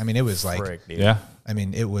the engine. I mean, it was like,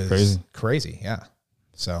 it was crazy. Yeah.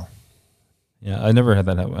 So. Yeah. I never had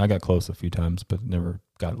that happen. I got close a few times, but never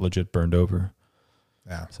got legit burned over.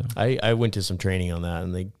 Yeah. So I went to some training on that,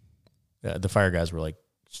 and the fire guys were like,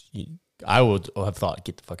 I would have thought,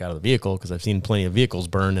 get the fuck out of the vehicle, because I've seen plenty of vehicles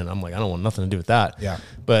burn, and I'm like, I don't want nothing to do with that. Yeah.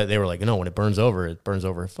 But they were like, no, when it burns over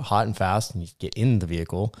hot and fast, and you get in the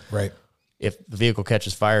vehicle. Right. If the vehicle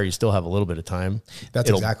catches fire, you still have a little bit of time.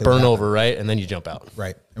 It'll exactly burn over, right? And then you jump out.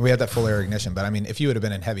 Right. And we had that full air ignition. But I mean, if you would have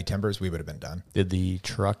been in heavy timbers, we would have been done. Did the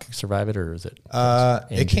truck survive it, or is it?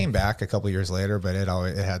 It came back a couple years later, but it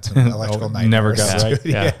had some electrical nightmares. Never got right.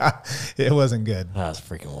 Yeah. It wasn't good. That's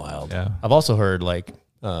freaking wild. Yeah. I've also heard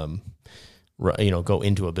go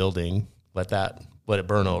into a building, let it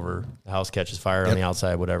burn over. The house catches fire on the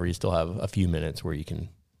outside, whatever. You still have a few minutes where you can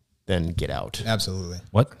then get out. Absolutely.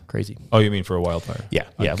 What? Crazy. Oh, you mean for a wildfire? Yeah.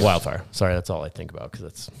 Wildfire. Sorry, that's all I think about, because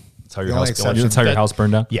that's how your house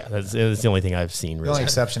burned down. Yeah, that's the only thing I've seen. The Really. only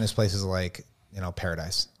exception is places like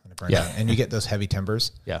Paradise when it burned down, and you get those heavy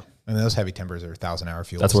timbers. Yeah. I mean, those heavy timbers are 1,000-hour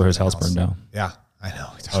fuel. That's where his house burned down. Yeah, I know.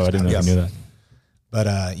 Oh, I didn't know you knew that.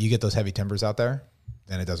 But you get those heavy timbers out there,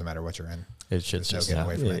 then it doesn't matter what you're in. It's just no getting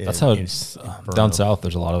away from it. That's how down south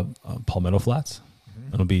there's a lot of palmetto flats.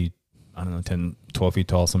 It'll be, I don't know, 10, 12 feet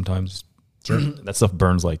tall sometimes. Sure. That stuff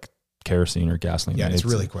burns like kerosene or gasoline. Yeah, it's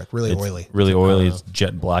really quick, really oily. Really oily. It's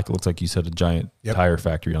jet black. It looks like you set a giant tire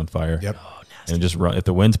factory on fire. Yep. Oh, And it just run. If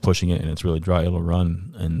the wind's pushing it and it's really dry, it'll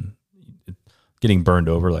run. And getting burned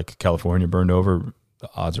over, like California burned over, the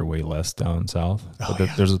odds are way less down south. But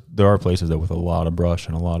there are places that with a lot of brush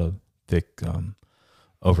and a lot of thick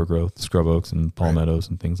overgrowth, scrub oaks and palmettos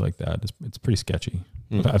and things like that. It's pretty sketchy.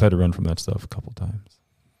 I've had to run from that stuff a couple times.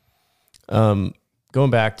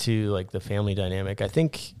 Going back to like the family dynamic, I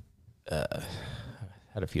think I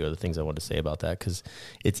had a few other things I wanted to say about that, because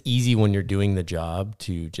it's easy when you're doing the job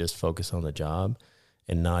to just focus on the job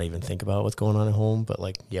and not even think about what's going on at home. But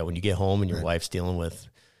like, when you get home and your wife's dealing with,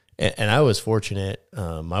 and I was fortunate,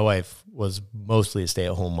 my wife was mostly a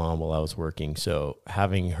stay-at-home mom while I was working. So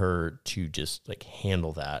having her to just like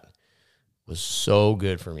handle that was so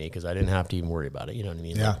good for me, because I didn't have to even worry about it. You know what I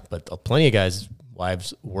mean? Yeah. But plenty of guys'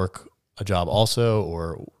 wives work a job also,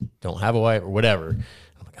 or don't have a wife or whatever.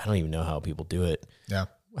 I'm like, I don't even know how people do it. Yeah.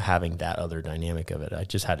 Having that other dynamic of it, I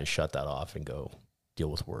just had to shut that off and go deal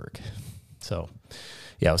with work. So,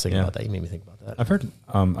 I was thinking about that. You made me think about that. I've heard,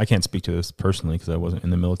 I can't speak to this personally because I wasn't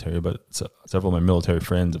in the military, but several of my military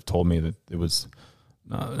friends have told me that it was,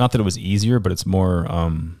 not that it was easier, but it's more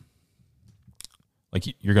like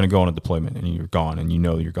you're going to go on a deployment and you're gone, and you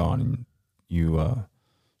know you're gone, and you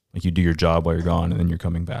like you do your job while you're gone, and then you're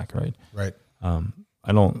coming back, right? Right.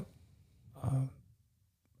 I don't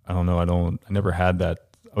know. I never had that.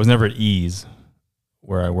 I was never at ease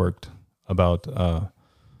where I worked about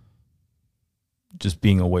just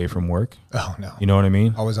being away from work. Oh no. You know what I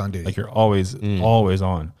mean? Always on duty. Like you're always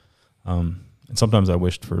on. And sometimes I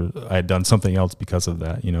wished I had done something else because of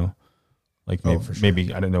that, you know, like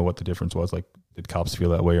maybe I didn't know what the difference was. Like, did cops feel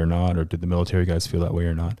that way or not? Or did the military guys feel that way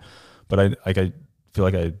or not? But I feel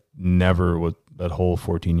like I never was that whole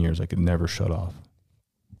 14 years. I could never shut off.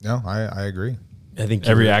 No, I agree. I think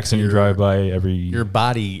every accident you drive by, your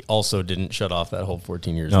body also didn't shut off that whole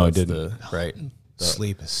 14 years. No, it didn't. Right.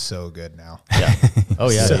 Sleep is so good now. Yeah.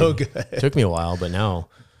 Oh yeah. So good. It took me a while, but now,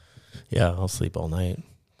 yeah, I'll sleep all night.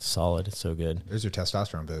 Solid. It's so good. There's your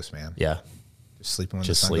testosterone boost, man. Yeah. Just sleeping when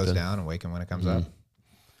the sun goes down and waking when it comes up.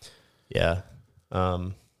 Yeah.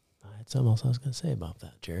 I had something else I was going to say about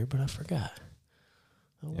that, Jared, but I forgot.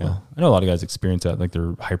 Oh, yeah. Well. I know a lot of guys experience that. Like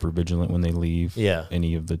they're hyper vigilant when they leave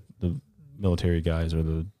any of the military guys or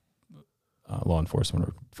the law enforcement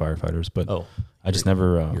or firefighters. But I just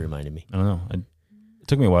never. You reminded me. I don't know. It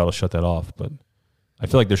took me a while to shut that off, but I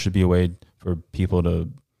feel like there should be a way for people to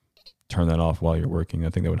turn that off while you're working. I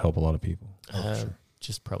think that would help a lot of people. Sure.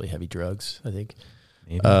 Just probably heavy drugs, I think.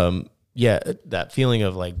 Maybe. Yeah, that feeling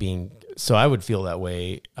of like being, so I would feel that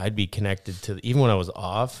way. I'd be connected to, even when I was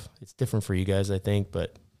off, it's different for you guys, I think,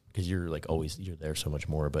 but because you're like always, you're there so much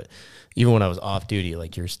more. But even when I was off duty,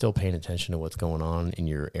 like you're still paying attention to what's going on in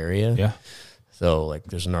your area. Yeah. So like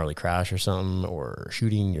there's a gnarly crash or something or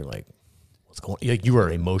shooting, you're like, what's going on? Like you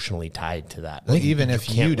are emotionally tied to that. Well, like, even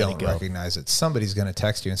if you don't recognize it, somebody's going to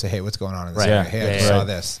text you and say, hey, what's going on in this area? Hey, I just saw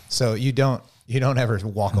this. So you don't ever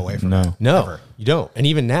walk away from it. No, ever. You don't. And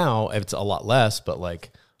even now it's a lot less, but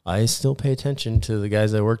like I still pay attention to the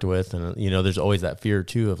guys I worked with. And, you know, there's always that fear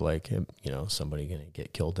too of like, you know, somebody going to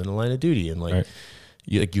get killed in the line of duty. And like,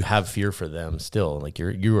 you have fear for them still. Like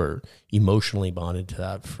you are emotionally bonded to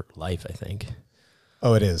that for life, I think.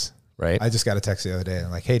 Oh, it is. Right. I just got a text the other day. I'm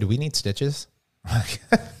like, hey, do we need stitches? What?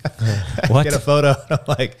 Get a photo. I'm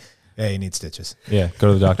like, hey, you need stitches. Yeah. Go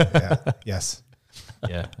to the doctor. Yeah. Yes.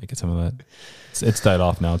 Yeah. I get some of that. It's died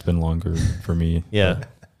off now. It's been longer for me. Yeah.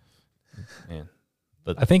 Man.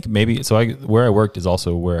 But I think maybe, where I worked is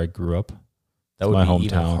also where I grew up. That would my be hometown.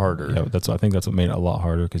 even harder. Yeah. I think that's what made it a lot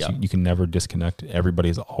harder because you can never disconnect.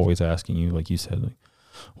 Everybody's always asking you, like you said, like,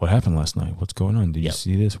 what happened last night? What's going on? Did you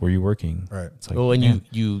see this? Were you working? Right. It's like, well, and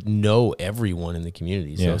you know everyone in the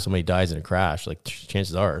community. So if somebody dies in a crash, like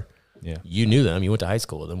chances are, you knew them. You went to high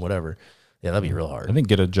school with them, whatever. Yeah, that'd be real hard. I think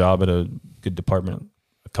get a job at a good department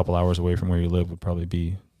a couple hours away from where you live would probably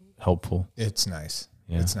be helpful. It's nice.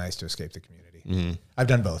 Yeah. It's nice to escape the community. Mm-hmm. I've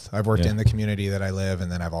done both. I've worked in the community that I live,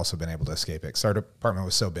 and then I've also been able to escape it. Because our department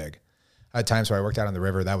was so big. I had times where I worked out on the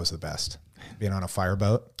river. That was the best. Being on a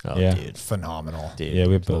fireboat. Oh, dude. Phenomenal. Dude, yeah,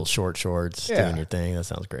 we have little short shorts doing your thing. That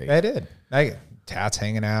sounds great. I did. Tats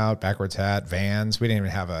hanging out, backwards hat, Vans. We didn't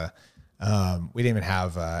even have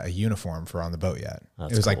a uniform for on the boat yet.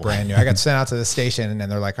 It was like brand new. I got sent out to the station, and then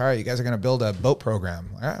they're like, all right, you guys are going to build a boat program.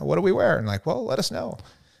 All right, what do we wear? And like, well, let us know.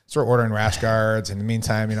 So we're ordering rash guards. In the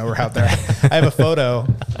meantime, you know, we're out there. I have a photo.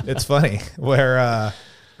 It's funny where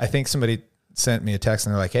I think somebody sent me a text,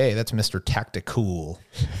 and they're like, hey, that's Mr. Tacticool.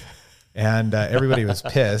 And everybody was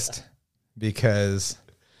pissed because,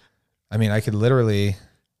 I mean, I could literally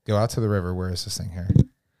go out to the river. Where is this thing here?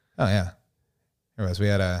 Oh, yeah. There was. We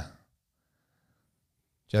had a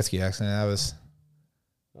jet ski accident. That was.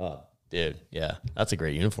 Oh, dude. Yeah. That's a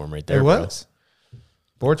great uniform right there. It was.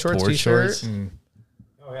 Board shorts, t-shirt, and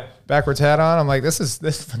backwards hat on. I'm like, this is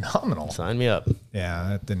phenomenal. Sign me up. Yeah,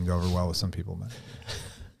 that didn't go over well with some people, but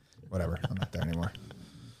whatever. I'm not there anymore.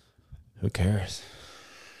 Who cares?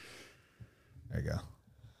 There you go.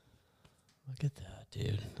 Look at that,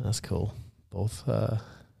 dude. That's cool. Both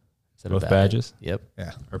both badges? Yep.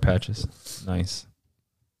 Yeah. Or patches. Nice.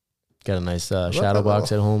 Got a nice shadow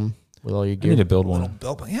box at home with all your I gear. need to build one.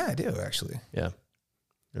 Yeah, I do, actually. Yeah.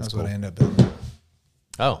 That's what I ended up building.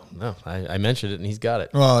 Oh, no. I mentioned it, and he's got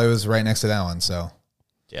it. Well, it was right next to that one, so.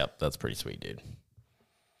 Yep, that's pretty sweet, dude.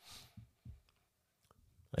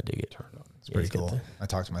 I dig it. It's pretty cool. I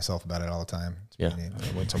talk to myself about it all the time. It's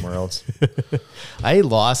I went somewhere else. I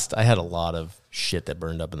had a lot of shit that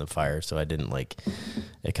burned up in the fire, so I didn't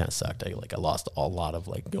it kind of sucked. I lost a lot of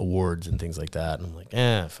awards and things like that. And I'm like,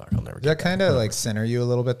 fuck, I'll never get that. Does that kind of center you a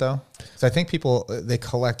little bit though? Because I think people, they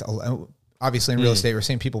collect, obviously in real estate, we're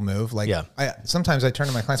seeing people move. Sometimes I turn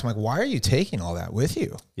to my clients, I'm like, why are you taking all that with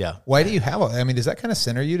you? Yeah. Why do you have all, I mean, does that kind of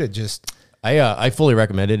center you to just... I fully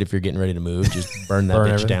recommend it if you're getting ready to move. Just burn that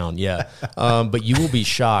bitch down. Yeah. But you will be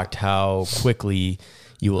shocked how quickly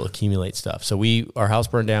you will accumulate stuff. So our house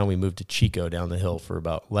burned down. We moved to Chico down the hill for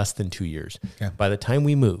about less than 2 years. Okay. By the time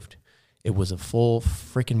we moved, it was a full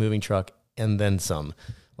freaking moving truck and then some.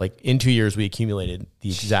 Like in 2 years, we accumulated the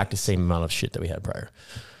exact same amount of shit that we had prior.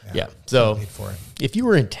 Yeah. So if you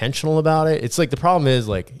were intentional about it, it's like the problem is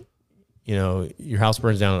like, you know, your house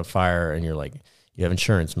burns down in a fire and you're like, you have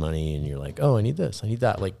insurance money and you're like, oh, I need this, I need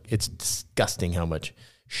that. Like, it's disgusting how much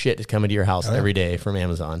shit is coming to your house every day from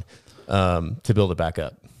Amazon to build it back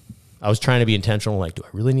up. I was trying to be intentional. Like, do I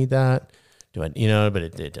really need that? Do I, you know, but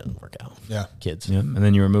it didn't work out. Yeah. Kids. Yeah. And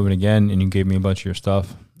then you were moving again and you gave me a bunch of your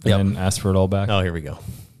stuff and then asked for it all back. Oh, here we go.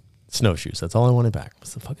 Snowshoes. That's all I wanted back.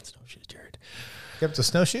 What's the fucking snowshoes, Jared? Give it to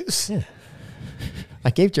snowshoes? Yeah. I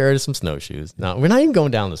gave Jared some snowshoes. No, we're not even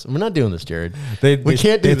going down this. We're not doing this, Jared. They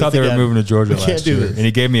thought they were moving to Georgia last year. And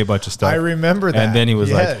he gave me a bunch of stuff. I remember that. And then he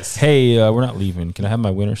was like, hey, we're not leaving. Can I have my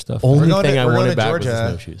winter stuff? Only thing I wanted back was the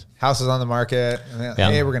snowshoes. House is on the market.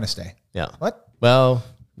 Hey, we're going to stay. Yeah. What? Well,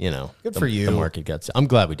 you know. Good for you. The market got... I'm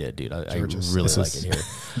glad we did, dude. I really like it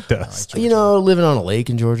here. You you know, living on a lake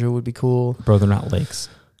in Georgia would be cool. Bro, they're not lakes.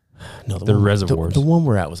 No, they're reservoirs. The one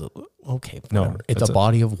we're at was okay. No, it's a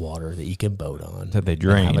body of water that you can boat on. That they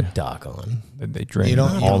drain. Have a dock on. That they drain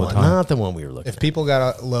all the time. Not the one we were looking at. If people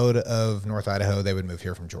got a load of North Idaho, they would move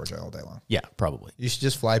here from Georgia all day long. Yeah, probably. You should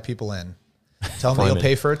just fly people in. Tell them you'll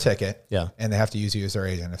pay for a ticket. Yeah. And they have to use you as their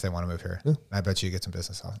agent if they want to move here. Yeah. I bet you get some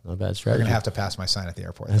business off it. Not a bad strategy. You're going to have to pass my sign at the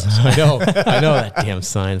airport. I know that damn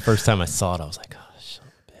sign. First time I saw it, I was like, oh, son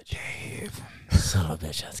of a bitch. Dave. Son of a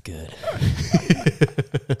bitch, that's good.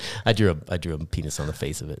 I drew a penis on the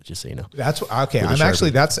face of it, just so you know. That's okay.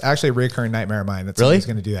 That's actually a recurring nightmare of mine. That's really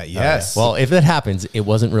going to do that. Yes. Well, if that happens, it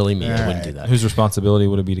wasn't really me. I wouldn't do that. Whose responsibility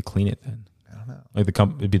would it be to clean it then? I don't know. Like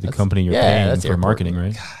it'd be the company you're paying for marketing,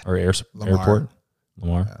 right? God. Or airport.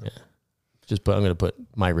 Lamar. Yeah. I'm going to put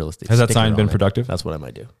my real estate. Has that sign been productive? That's what I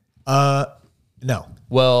might do. No.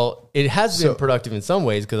 Well, it has been productive in some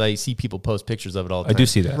ways because I see people post pictures of it all the time. I do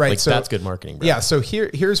see that. Right. Like, so that's good marketing, bro. Yeah. So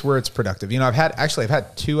here's where it's productive. You know, I've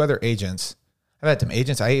had two other agents. I've had some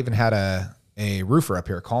agents. I even had a roofer up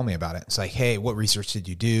here call me about it. It's like, hey, what research did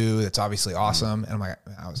you do? That's obviously awesome. And I'm like,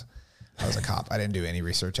 I was a cop. I didn't do any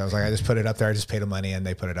research. I was like, I just put it up there. I just paid them money and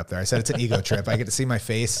they put it up there. I said, it's an ego trip. I get to see my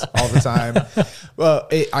face all the time. Well,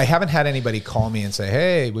 I haven't had anybody call me and say,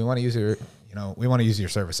 hey, we want to use your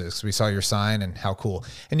services because we saw your sign and how cool.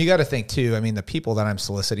 And you got to think too, I mean, the people that I'm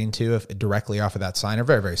soliciting to directly off of that sign are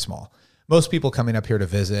very, very small. Most people coming up here to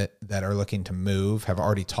visit that are looking to move have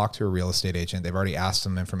already talked to a real estate agent. They've already asked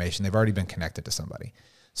them information. They've already been connected to somebody.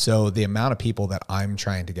 So the amount of people that I'm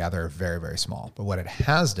trying to gather are very, very small. But what it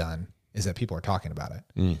has done is that people are talking about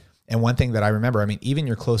it. And one thing that I remember, I mean, even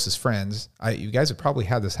your closest friends, you guys have probably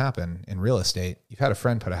had this happen in real estate. You've had a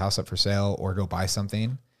friend put a house up for sale or go buy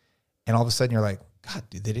something. And all of a sudden you're like, God,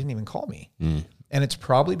 dude, they didn't even call me. And it's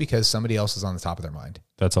probably because somebody else is on the top of their mind.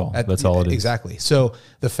 That's all. That's all it is. Exactly. So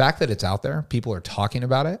the fact that it's out there, people are talking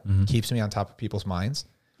about it, keeps me on top of people's minds.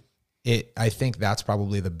 I think that's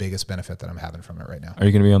probably the biggest benefit that I'm having from it right now. Are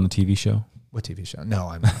you going to be on the TV show? What TV show? No,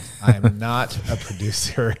 I'm not. I am not a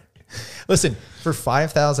producer. Listen, for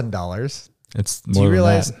 $5,000, it's more. Do you than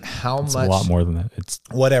realize that. how It's much? A lot more than that. It's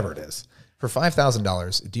whatever it is. For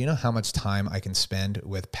 $5,000, do you know how much time I can spend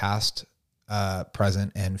with past,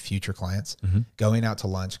 present, and future clients? Going out to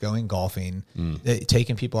lunch, going golfing,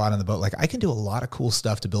 taking people out on the boat. Like, I can do a lot of cool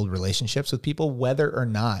stuff to build relationships with people, whether or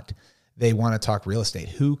not they want to talk real estate.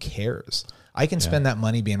 Who cares? I can spend that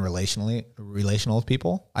money being relational with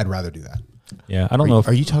people. I'd rather do that. Yeah, I don't know.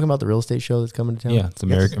 Are you talking about the real estate show that's coming to town? Yeah, it's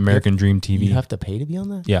American Dream TV. You have to pay to be on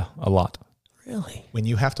that? Yeah, a lot. Really? When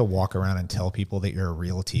you have to walk around and tell people that you're a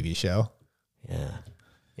real TV show. Yeah.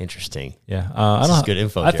 Interesting. Yeah. I don't That's good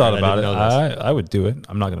info, I thought Jared. about I it. I would do it.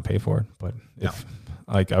 I'm not going to pay for it, but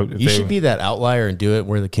you should be that outlier and do it,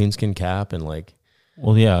 wear the coonskin cap and like.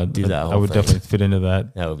 Well, yeah, do that. I would definitely fit into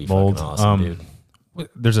that. That would be mold. fucking awesome,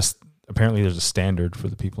 dude. Apparently there's a standard for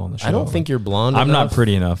the people on the show. I don't think you're blonde I'm enough. not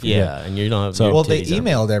pretty enough. Yeah, and you don't have. So, well, they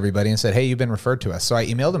emailed everybody and said, hey, you've been referred to us. So I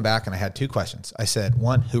emailed them back and I had two questions. I said,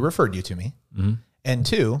 one, who referred you to me? And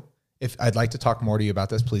two, if I'd like to talk more to you about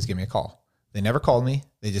this, please give me a call. They never called me.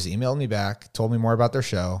 They just emailed me back, told me more about their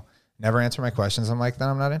show, never answered my questions. I'm like, then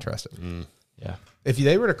I'm not interested. Yeah. If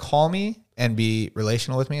they were to call me and be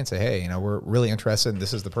relational with me and say, hey, we're really interested and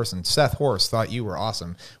this is the person. Seth Horst thought you were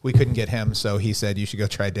awesome. We couldn't get him, so he said you should go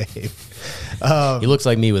try Dave. He looks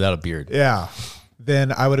like me without a beard. Yeah.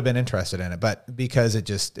 Then I would have been interested in it. But because it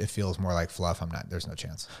feels more like fluff, there's no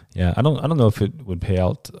chance. Yeah. I don't know if it would pay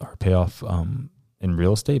off in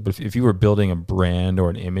real estate, but if you were building a brand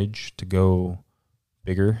or an image to go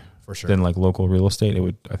bigger for sure than like local real estate,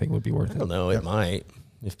 I think it would be worth it. I don't know. It might.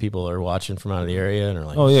 if people are watching from out of the area and are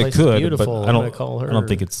like, oh yeah, "This it place is could, beautiful. but I'm gonna call her." I don't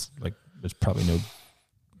think it's like there's probably no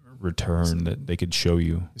return that they could show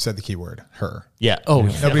you. You said the keyword, her. Yeah. Oh,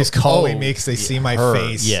 yeah. Nobody's calling me because they see my her.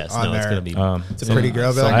 face. Yes. on No, there. it's gonna be. It's a pretty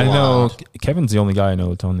girl. Be like, I know wow. Kevin's the only guy I know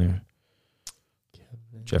that's on there.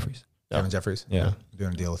 Jeffries. Kevin Jeffries. Yeah. I'm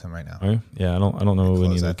doing a deal with him right now. All right. Yeah, I don't know any of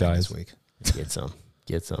Close the that thing guys. this week.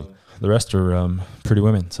 Get some. The rest are pretty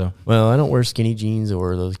women. So Well, I don't wear skinny jeans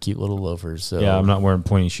or those cute little loafers. So yeah, I'm not wearing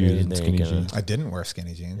pointy shoes They and skinny ain't gonna- jeans. I didn't wear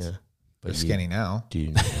skinny jeans. Yeah. They're skinny now. Do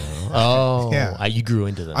you know? Oh, Yeah. you grew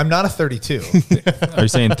into them. I'm not a 32. Are you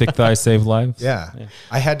saying thick thighs save lives? Yeah.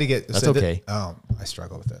 I had to get. That's so okay. I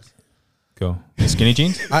struggle with this. Go. Skinny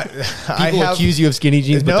jeans? People accuse you of skinny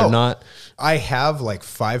jeans, but they're not. I have like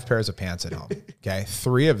 5 pairs of pants at home. Okay.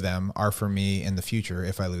 3 of them are for me in the future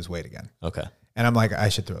if I lose weight again. Okay. And I'm like, I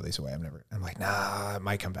should throw these away. I'm like, nah, it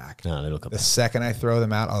might come back. No, it'll come The back. second I throw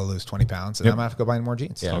them out, I'll lose 20 pounds and I'm gonna have to go buy more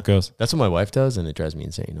jeans. Yeah. How it goes. That's what my wife does, and it drives me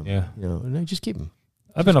insane. Yeah. And I just keep them.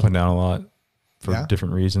 I've been up and down a lot for Yeah?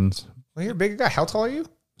 different reasons. Well, you're a bigger guy. How tall are you?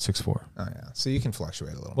 6'4". Oh yeah. So you can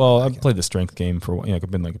fluctuate a little. Well, more. I've played the strength game for a while. I've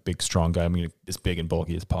been like a big, strong guy. I mean, as big and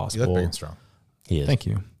bulky as You possible. look big and strong. He is. Thank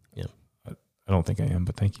you. Yeah. I don't think I am,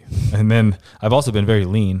 but thank you. And then I've also been very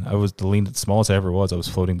lean. I was the smallest I ever was. I was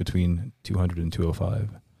floating between 200 and 205.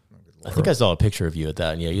 I think I saw a picture of you at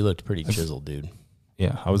that, and yeah, you looked pretty chiseled, dude.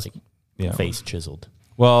 Yeah, I was. Like, yeah, face chiseled.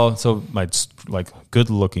 Well, so my good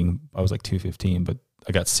looking, I was like 215, but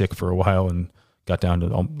I got sick for a while and got down to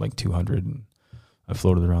like 200, and I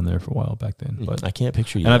floated around there for a while back then. But I can't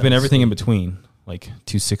picture you. and I've been everything in between, like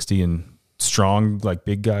 260 and strong, like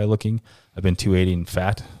big guy looking. I've been 280 and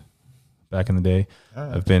fat back in the day.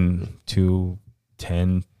 I've been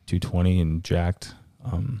 210, 220 and jacked.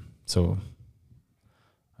 So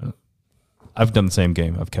I've done the same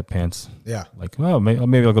game. I've kept pants. Yeah. Like, well,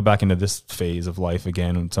 maybe I'll go back into this phase of life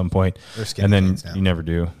again at some point. They're skinny And then jeans now. you never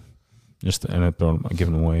do. Just end up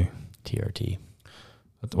giving them away. TRT.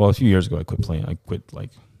 Well, a few years ago, I quit playing. I quit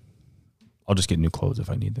I'll just get new clothes if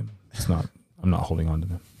I need them. I'm not holding on to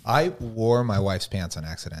them. I wore my wife's pants on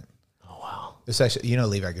accident. Oh wow. This actually, you know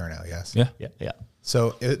Levi Gurnell, yes? Yeah. Yeah.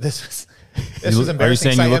 So this was Are you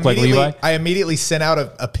embarrassing. saying So you look like Levi? I immediately sent out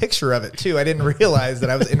a picture of it too. I didn't realize that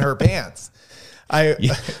I was in her pants.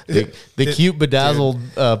 The cute bedazzled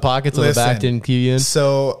pockets on the back Listen, didn't cue you in.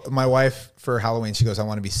 So my wife for Halloween, she goes, "I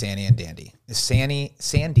want to be Sandy and Dandy." Is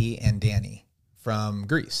Sandy and Danny from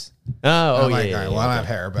Greece? Oh, I'm like, yeah. all right, well, I don't have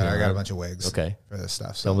hair, but I got a bunch of wigs. Okay. For this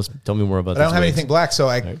stuff. So. Tell me more about. But I don't have these wigs. anything black, so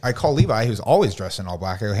I call Levi, who's always dressed in all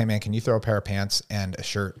black. I go, "Hey man, can you throw a pair of pants and a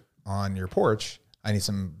shirt on your porch? I need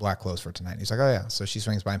some black clothes for tonight." And he's like, "Oh yeah." So she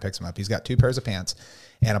swings by and picks them up. He's got 2 pairs of pants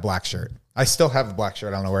and a black shirt. I still have the black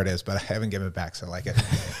shirt. I don't know where it is, but I haven't given it back, so I like it.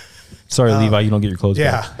 Sorry, Levi, you don't get your clothes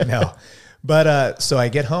back. Yeah, no. But so I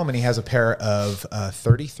get home and he has a pair of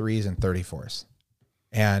 33s and 34s.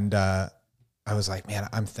 And I was like, man,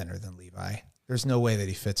 I'm thinner than Levi. There's no way that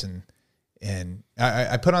he fits in.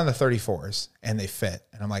 I put on the 34s and they fit.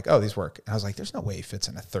 And I'm like, oh, these work. And I was like, there's no way he fits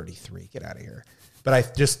in a 33. Get out of here. But I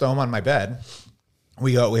just throw them on my bed.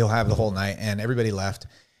 We'll have the whole night and everybody left.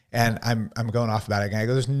 And I'm going off about it. And I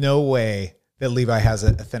go, there's no way that Levi has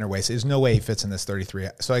a thinner waist. There's no way he fits in this 33.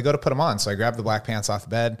 So I go to put them on. So I grab the black pants off the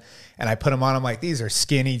bed and I put them on. I'm like, these are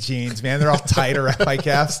skinny jeans, man. They're all tight around my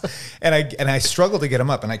calves. And I struggle to get them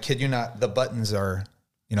up. And I kid you not, the buttons are,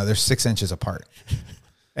 they're 6 inches apart.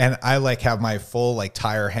 And I have my full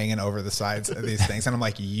tire hanging over the sides of these things. And I'm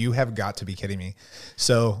like, you have got to be kidding me.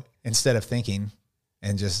 So instead of thinking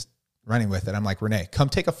and just running with it, I'm like, Renee, come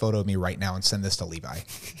take a photo of me right now and send this to Levi.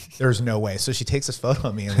 There's no way. So she takes this photo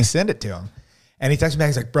of me and we send it to him. And he texts me back.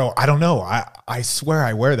 He's like, bro, I don't know. I swear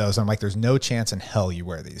I wear those. I'm like, there's no chance in hell you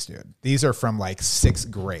wear these, dude. These are from 6th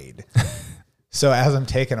grade. So as I'm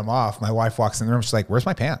taking them off, my wife walks in the room. She's like, where's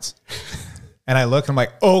my pants? And I look and I'm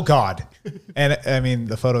like, oh God. And I mean,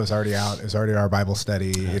 the photo is already out. It was already at our Bible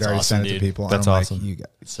study. He'd already sent it to people. That's and I'm awesome. like, you got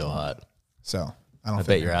It's so hot. So I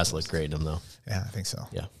bet your ass looked great in them though. Yeah, I think so.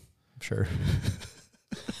 Yeah, I'm sure.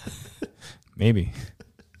 Maybe.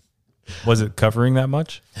 Was it covering that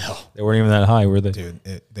much? No. They weren't even that high, were they?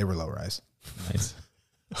 Dude, they were low rise. Nice.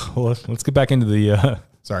 Well, let's get back into the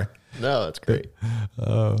Sorry. No, that's great.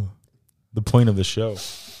 the point of the show.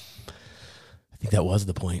 I think that was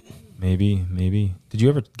the point. Maybe. Did you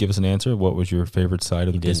ever give us an answer? What was your favorite side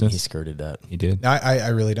of the business? He skirted that. He did. No, I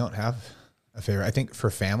really don't have a favorite. I think for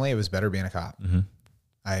family, it was better being a cop. Mm-hmm.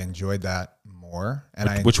 I enjoyed that more.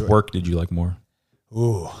 And Which work did you like more?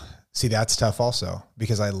 Ooh, see, that's tough also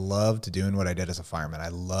because I loved doing what I did as a fireman. I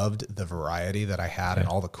loved the variety that I had and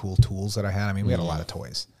all the cool tools that I had. I mean, we had a lot of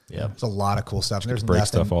toys. Yeah. There's a lot of cool stuff. And there's break nothing,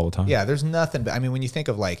 stuff all the time. Yeah, there's nothing. But I mean, when you think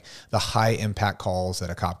of like the high impact calls that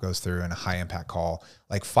a cop goes through and a high impact call,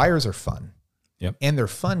 like fires are fun. Yep. And they're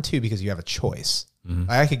fun too because you have a choice.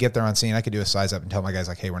 I could get there on scene. I could do a size up and tell my guys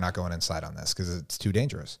like, hey, we're not going inside on this because it's too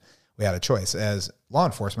dangerous. We had a choice. As law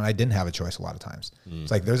enforcement, I didn't have a choice a lot of times.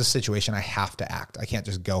 It's like there's a situation I have to act. I can't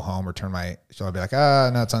just go home or turn my shoulder and be like,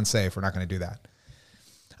 no, it's unsafe. We're not going to do that.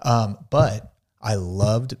 But I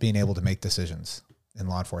loved being able to make decisions in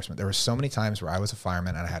law enforcement. There were so many times where I was a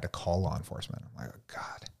fireman and I had to call law enforcement. I'm like, oh,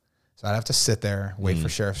 God. So I'd have to sit there, wait for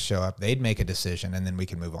sheriffs to show up. They'd make a decision and then we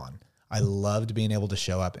can move on. I loved being able to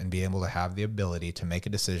show up and be able to have the ability to make a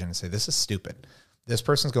decision and say, this is stupid. This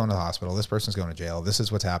person's going to the hospital. This person's going to jail. This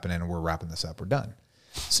is what's happening. And we're wrapping this up. We're done.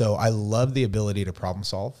 So I love the ability to problem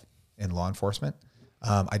solve in law enforcement.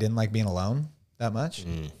 I didn't like being alone that much.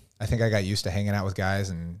 I think I got used to hanging out with guys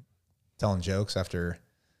and telling jokes after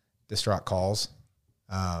distraught calls.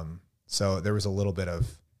 So there was a little bit of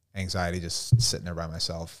anxiety just sitting there by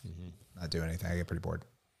myself, not doing anything. I get pretty bored.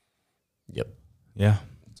 Yep. Yeah.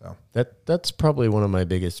 So that's probably one of my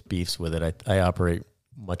biggest beefs with it. I operate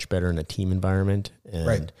much better in a team environment,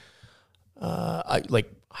 and I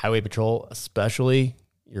like highway patrol, especially.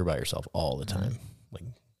 You're by yourself all the time, like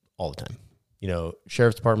all the time. You know,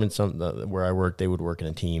 sheriff's department, where I work, they would work in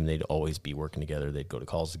a team. They'd always be working together. They'd go to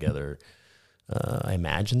calls together. I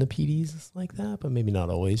imagine the PDs is like that, but maybe not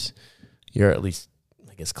always. You're at least,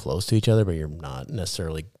 I guess, close to each other, but you're not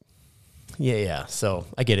necessarily. Yeah. So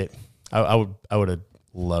I get it. I would have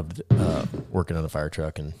loved working on a fire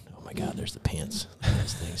truck, and oh my God, there's the pants.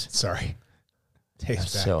 Those things. sorry.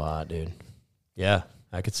 Takes back. So hot, dude. Yeah,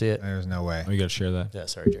 I could see it. There's no way. Oh, you got to share that. Yeah,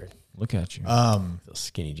 sorry, Jared. Look at you. Those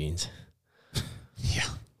skinny jeans. Yeah.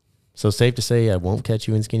 So safe to say I won't catch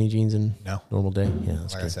you in skinny jeans in normal day? Yeah,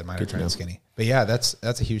 that's like good. I said, mine Good are to trying know. skinny. But yeah, that's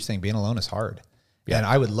a huge thing. Being alone is hard. Yeah. And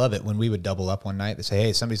I would love it when we would double up one night. They say,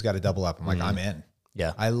 hey, somebody's got to double up. I'm like, I'm in.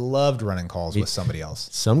 Yeah. I loved running calls with somebody else.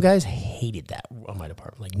 Some guys hated that on my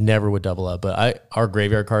department, like never would double up. But our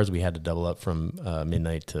graveyard cars, we had to double up from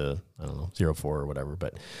midnight to, I don't know, 04 or whatever.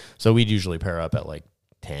 But so we'd usually pair up at like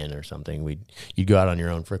 10 or something. You'd go out on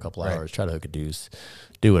your own for a couple hours, try to hook a deuce,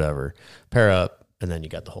 do whatever, pair up, and then you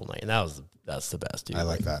got the whole night. And that's the best, dude. I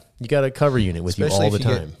like that. You got a cover unit with Especially you all the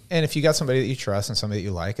time. And if you got somebody that you trust and somebody that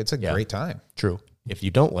you like, it's a great time. True. If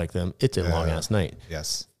you don't like them, it's a long ass night.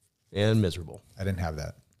 Yes. And miserable. I didn't have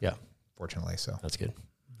that, Yeah. fortunately. So That's good.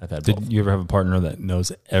 I've had both. Did you ever have a partner that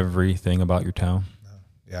knows everything about your town?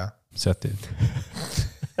 yeah. Seth did.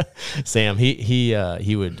 Sam,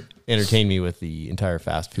 he would entertain me with the entire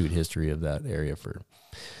fast food history of that area for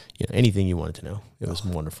anything you wanted to know. It was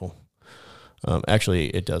wonderful. Actually,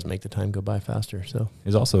 it does make the time go by faster. So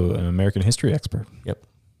He's also an American history expert. Yep.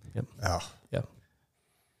 Oh, Yep.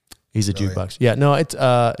 He's a Brilliant. jukebox. Yeah. No, it's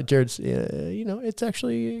Jared's. It's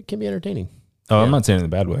actually it can be entertaining. Oh, Yeah. I'm not saying it in a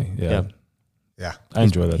bad way. Yeah. yeah. I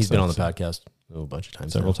enjoy that He's stuff. been on the podcast a bunch of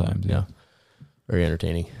times. Several now. times. Yeah. Very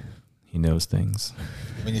entertaining. He knows things.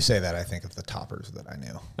 When you say that, I think of the toppers that I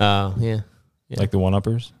knew. Yeah. Like the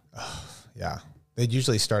one-uppers. Yeah. They'd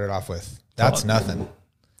usually started off with, that's nothing.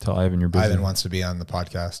 Tell Ivan you're busy. Ivan wants to be on the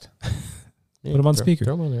podcast. Yeah, Put him on throw- speaker.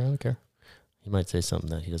 Throw him on there. I don't care. He might say something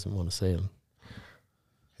that he doesn't want to say.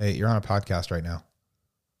 Hey, you're on a podcast right now.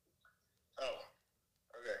 Oh,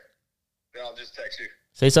 okay. Then I'll just text you.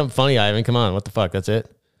 Say something funny, Ivan. Come on. What the fuck? That's it?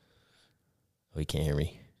 Oh, he can't hear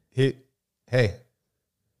me. Hey,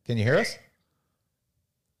 can you hear us?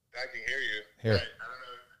 I can hear you. Here. But I don't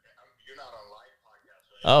know. You're not on live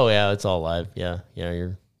podcast, right? Oh, yeah. It's all live. Yeah.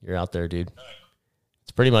 You're out there, dude.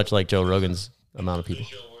 It's pretty much like Joe Rogan's amount of people.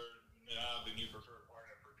 Official word, the new preferred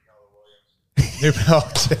partner for Keller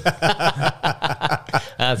Williams.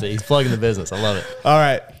 That's it. He's plugging the business. I love it. All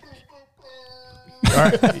right. All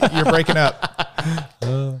right. You're breaking up.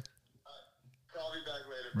 Call me back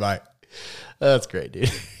later. Bye. That's great,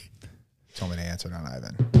 dude. Told me to answer, not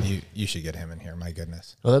Ivan. You should get him in here. My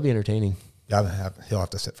goodness. Oh, that'd be entertaining. Yeah, he'll have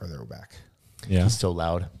to sit further back. Yeah. He's so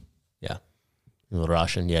loud. Yeah. A little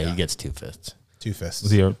Russian. Yeah, he gets 2 fists. 2 fists.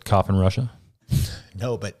 Was he a cop in Russia?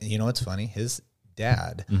 No, but you know what's funny? His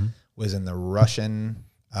dad was in the Russian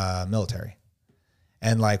military.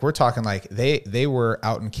 And like, we're talking like they were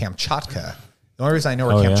out in Kamchatka. The only reason I know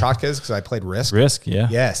where Kamchatka is because I played Risk. Risk, yeah.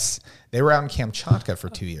 Yes. They were out in Kamchatka for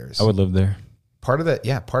 2 years. I would live there. Part of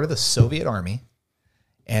the Soviet army.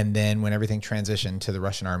 And then when everything transitioned to the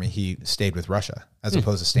Russian army, he stayed with Russia as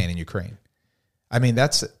opposed to staying in Ukraine. I mean,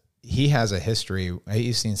 he has a history.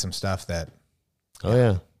 He's seen some stuff that. Oh,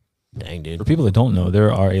 yeah. Dang, dude. For people that don't know,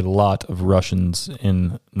 there are a lot of Russians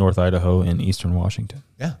in North Idaho and Eastern Washington.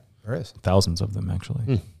 Yeah, there is. Thousands of them,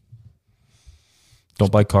 actually.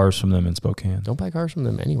 Don't buy cars from them in Spokane. Don't buy cars from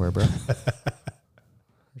them anywhere, bro.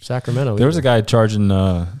 Sacramento. There was a guy charging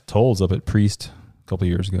tolls up at Priest a couple of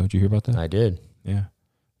years ago. Did you hear about that? I did. Yeah.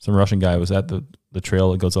 Some Russian guy was at the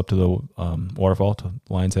trail that goes up to the waterfall to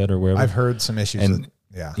Lion's Head or wherever. I've heard some issues. And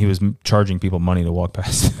he was charging people money to walk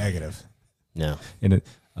past. Negative. No. In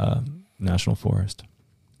a national forest.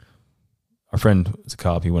 Our friend was a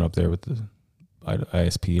cop. He went up there with the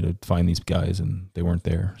ISP to find these guys, and they weren't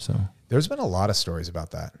there. So there's been a lot of stories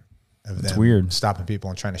about that. It's weird. Stopping people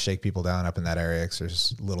and trying to shake people down up in that area because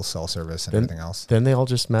there's little cell service and everything else. Then they all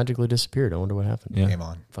just magically disappeared. I wonder what happened. Yeah. Game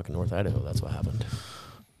on. Fucking North Idaho. That's what happened.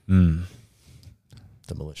 Mm.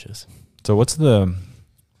 The militias. So what's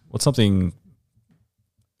something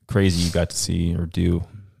crazy you got to see or do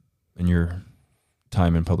in your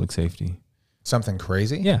time in public safety? Something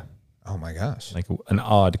crazy? Yeah. Oh my gosh. Like an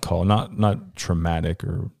odd call, not traumatic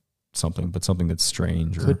or something, but something that's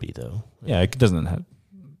strange. Could be though. Yeah, it doesn't have.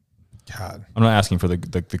 God. I'm not asking for the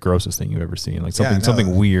grossest thing you've ever seen, like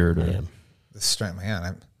something weird. Or, there's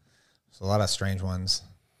a lot of strange ones.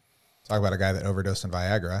 Talk about a guy that overdosed on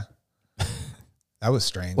Viagra. That was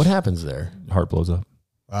strange. What happens there? Heart blows up.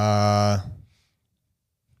 I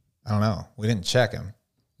don't know. We didn't check him.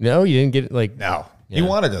 No, you didn't get it. Like No. Yeah. He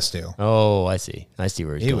wanted us to. Oh, I see. I see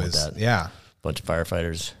where he's He going was, with that. yeah. Bunch of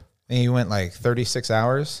firefighters. And he went like 36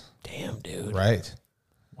 hours. Damn, dude. Right.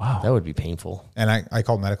 Wow. That would be painful. And I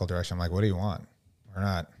called medical direction. I'm like, what do you want? We're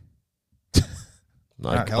not.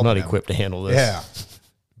 I'm not equipped to handle this. Yeah.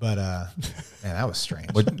 But, man, that was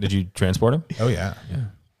strange. What, did you transport him? Oh, yeah. Yeah.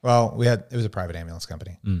 Well, it was a private ambulance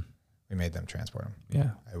company. Mm. We made them transport him.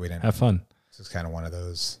 Yeah. We didn't have fun. This is kind of one of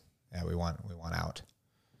those. Yeah, we want out.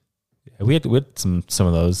 Yeah, we had some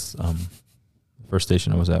of those. The first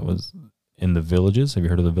station I was at was in the Villages. Have you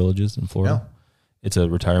heard of the Villages in Florida? No. It's a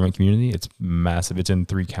retirement community. It's massive. It's in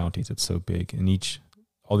 3 counties. It's so big, and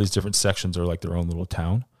all these different sections are like their own little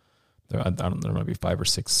town. There might be 5 or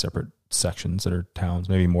 6 separate sections that are towns,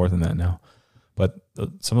 maybe more than that now. But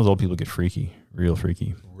some of those old people get freaky, real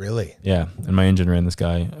freaky. Really? Yeah. And my engine ran this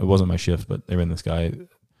guy. It wasn't my shift, but they ran this guy.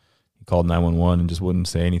 He called 911 and just wouldn't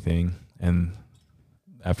say anything. And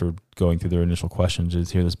after going through their initial questions,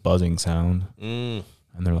 just hear this buzzing sound. And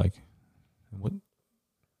they're like,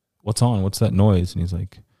 what's on? What's that noise? And he's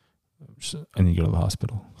like, I need to go to the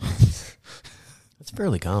hospital. That's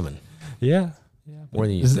fairly common. Yeah. More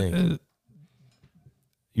than you think.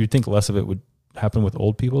 You'd think less of it would happen with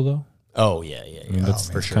old people, though. Oh, yeah. I mean, that's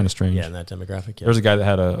for sure. Kind of strange. Yeah, in that demographic. Yeah. There's a guy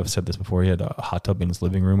that I've said this before, he had a hot tub in his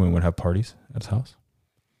living room and would have parties at his house.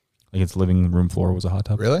 Like his living room floor was a hot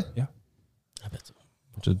tub. Really? Yeah. I bet so.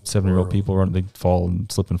 Bunch of 7-year-old people they fall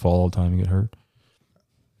and slip and fall all the time and get hurt.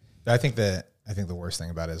 I think the worst thing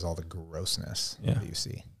about it is all the grossness that you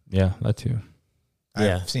see. Yeah, that too.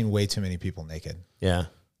 I've seen way too many people naked. Yeah.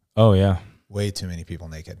 Oh, yeah. Way too many people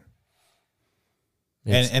naked.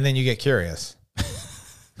 And then you get curious.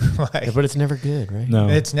 But it's never good, right? No.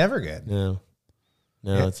 It's never good. No,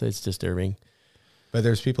 yeah. It's disturbing. But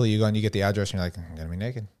there's people you go and you get the address and you're like, I'm going to be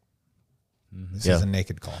naked. Mm-hmm. This is a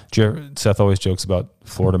naked call. Seth always jokes about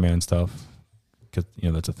Florida man stuff because,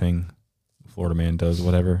 that's a thing Florida man does,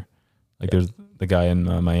 whatever. Like there's the guy in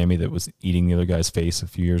Miami that was eating the other guy's face a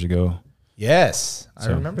few years ago. Yes. I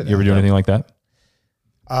remember that. You ever do anything like that?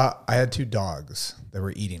 I had 2 dogs that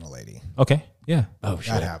were eating a lady. Okay. Yeah. Oh,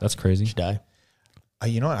 shit. That happened. That's crazy. She die?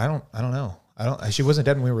 You know what? I don't know. She wasn't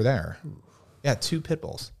dead when we were there. Yeah. 2 pit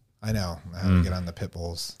bulls. I know. I have to get on the pit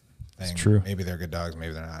bulls thing. It's true. Maybe they're good dogs.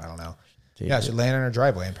 Maybe they're not. I don't know. Yeah. She landed in her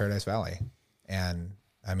driveway in Paradise Valley. And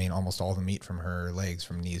I mean, almost all the meat from her legs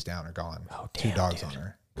from knees down are gone. Oh, damn, 2 dogs on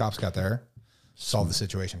her. Cops got there, solved the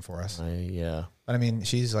situation for us. Yeah. But I mean,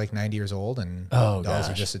 she's like 90 years old and dogs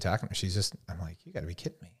are just attacking her. I'm like, you got to be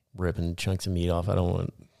kidding me. Ripping chunks of meat off. I don't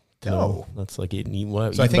want to No. know. That's like eating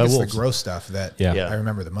what? So I think it's the gross stuff that Yeah. I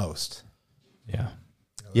remember the most. Yeah.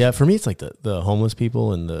 Yeah, for me, it's like the homeless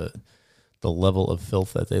people and the level of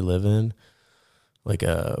filth that they live in. Like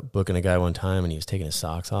booking a guy one time, and he was taking his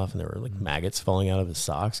socks off, and there were like maggots falling out of his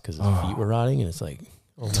socks because his feet were rotting, and it's like,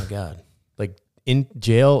 oh my god! Like in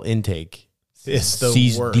jail intake is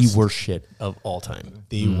the worst shit of all time.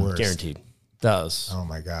 The worst, guaranteed. That was oh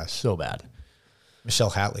my gosh, so bad.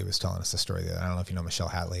 Michelle Hatley was telling us the story. I don't know if you know Michelle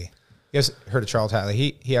Hatley. You guys heard of Charles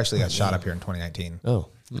Hatley? He actually got shot up here in 2019. Oh.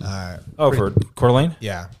 For Coeur d'Alene?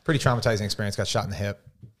 Yeah. Pretty traumatizing experience. Got shot in the hip.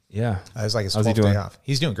 Yeah. It was like his 12th day off.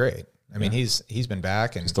 He's doing great. I mean, he's been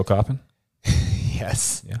back. And still copping?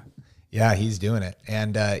 Yes. Yeah. Yeah, he's doing it.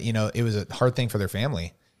 And, it was a hard thing for their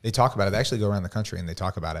family. They talk about it. They actually go around the country and they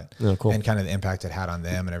talk about it. Oh, cool. And kind of the impact it had on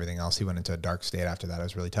them and everything else. He went into a dark state after that. It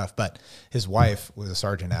was really tough. But his wife was a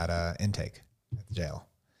sergeant at intake. at the jail.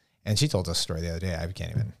 And she told us a story the other day. I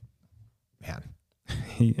can't even, man.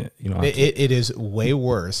 It is way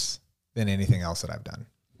worse than anything else that I've done.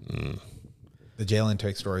 The jail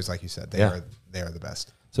intake stories, like you said, they are the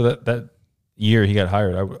best. So that year he got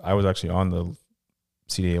hired, I was actually on the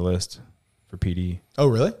CDA list for PD. Oh,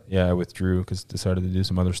 really? Yeah, I withdrew because decided to do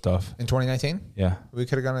some other stuff. In 2019? Yeah. We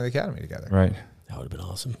could have gone to the academy together. Right. That would have been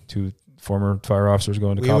awesome. 2 former fire officers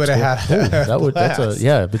going to We cop would school. have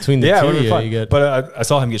had Between the Yeah, it two, would have been fun. you get. But I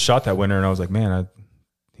saw him get shot that winter, and I was like, man,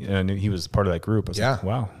 I knew he was part of that group. I was like,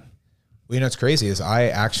 wow. Well, you know what's crazy is I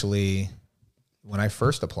actually, when I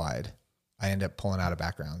first applied, I ended up pulling out of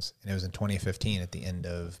backgrounds, and it was in 2015 at the end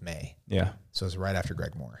of May. Yeah. So it was right after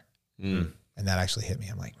Greg Moore. And that actually hit me.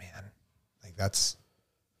 I'm like, man, like that's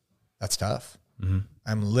tough. Mm-hmm.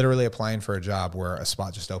 I'm literally applying for a job where a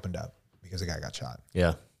spot just opened up because a guy got shot.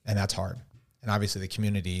 Yeah. And that's hard. And obviously the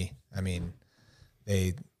community, I mean,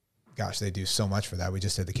 they do so much for that. We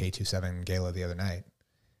just did the K27 gala the other night,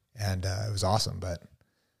 and it was awesome, but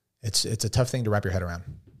it's a tough thing to wrap your head around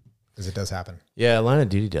because it does happen. Yeah, line of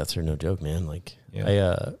duty deaths are no joke, man. Like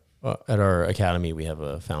at our academy, we have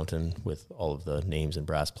a fountain with all of the names and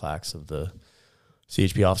brass plaques of the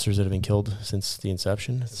CHP officers that have been killed since the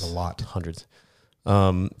inception. It's a lot. Hundreds.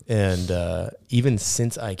 And even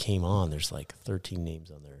since I came on, there's like 13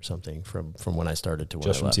 names on there or something from when I started to when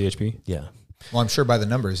Just I from left. CHP? Yeah. Well, I'm sure by the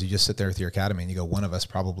numbers, you just sit there with your academy and you go, one of us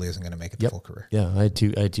probably isn't going to make it the full career. Yeah, I had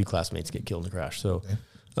two classmates get killed in a crash. So,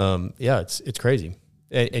 it's crazy.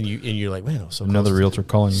 And you're like, man, so another realtor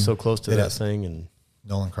calling you. so close to It that is. thing, and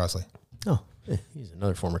Nolan Crossley. he's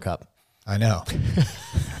another former cop. I know.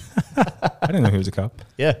 I didn't know he was a cop.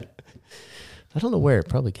 Yeah, I don't know where.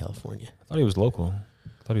 Probably California. I thought he was local.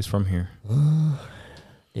 I thought he was from here.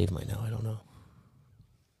 Dave might know. I don't know.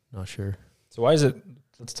 Not sure. So why is it?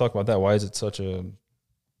 Let's talk about that. Why is it such a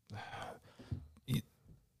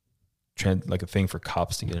trend, like a thing for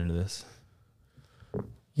cops to get into this?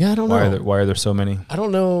 Yeah, I don't know. Why are there so many? I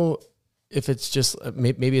don't know if it's just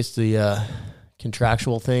maybe it's the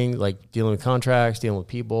contractual thing, like dealing with contracts, dealing with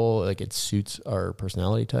people. Like it suits our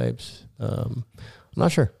personality types. I'm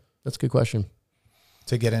not sure. That's a good question.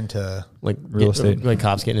 To get into Like real estate, like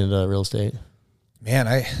cops getting into real estate. Man,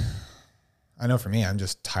 I know for me, I'm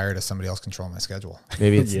just tired of somebody else controlling my schedule.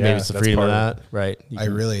 Maybe it's Yeah, maybe it's the that's freedom of part of that, right? I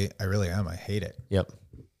really am. I hate it. Yep.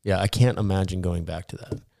 Yeah, I can't imagine going back to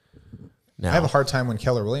that. Now, I have a hard time when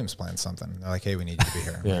Keller Williams plans something. They're like, hey, we need you to be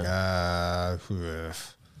here. I'm like,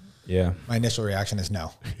 Yeah, my initial reaction is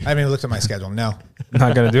no. I haven't even looked at my schedule. No.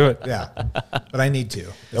 not gonna do it. Yeah. But I need to.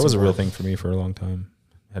 That was a real thing for me for a long time.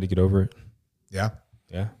 Had to get over it. Yeah.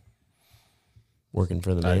 Yeah. working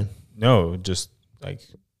for the man. No, just like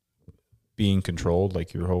being controlled,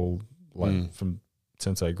 like your whole life from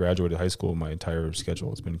since I graduated high school, my entire schedule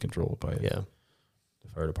has been controlled by the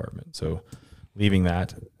fire department. So leaving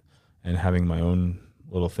that and having my own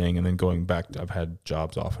little thing and then going back, I've had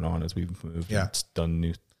jobs off and on as we've moved. Yeah.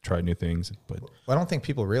 And tried new things, but Well, I don't think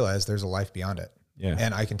people realize there's a life beyond it. yeah.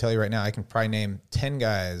 And I can tell you right now, I can probably name 10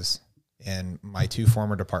 guys in my 2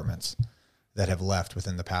 former departments that have left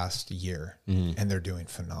within the past year, and they're doing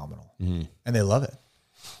phenomenal. And they love it.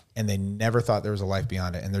 And they never thought there was a life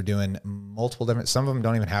beyond it. And they're doing multiple different, some of them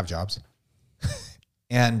don't even have jobs.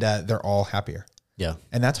 And they're all happier. Yeah.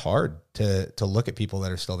 And that's hard to look at people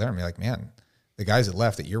that are still there and be like, man, the guys that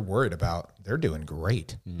left that you're worried about, they're doing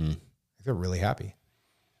great. They're really happy.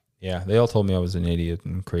 Yeah, they all told me I was an idiot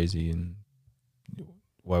and crazy, and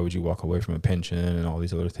why would you walk away from a pension and all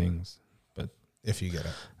these other things? But If you get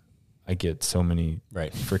it. I get so many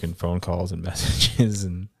Right. freaking phone calls and messages,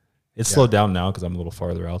 and it's slowed down now because I'm a little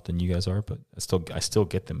farther out than you guys are, but I still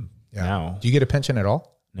get them now. Do you get a pension at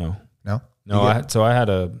all? No, No? I had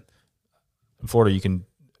in Florida, you can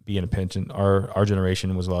be in a pension. Our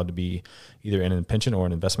generation was allowed to be either in a pension or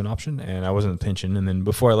an investment option, and I was in a pension. And then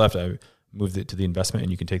before I left, I moved it to the investment, and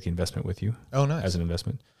you can take the investment with you. Oh, nice. As an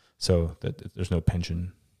investment, so that there's no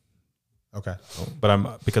pension. Okay.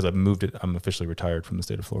 But because I've moved it, I'm officially retired from the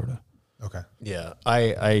state of Florida. Okay. Yeah.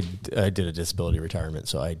 I did a disability retirement,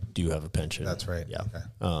 so I do have a pension. That's right. Yeah.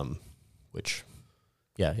 Okay. Which,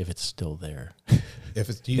 yeah, if it's still there.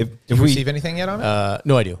 Do you receive anything yet on it?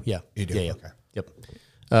 No, I do. Yeah. You do? Yeah. Okay. Yep.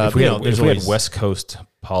 If we there's had always- West Coast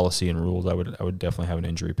policy and rules, I would definitely have an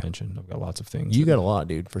injury pension. I've got lots of things You got a lot,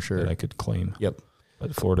 dude, for sure. that I could claim. Yep.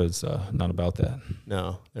 But Florida's not about that.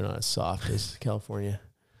 No, they're not as soft as California.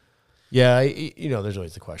 Yeah, there's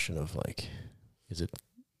always the question of like, is it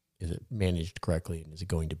managed correctly, and is it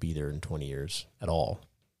going to be there in 20 years at all?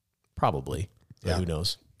 Probably. But who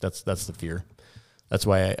knows? That's the fear. That's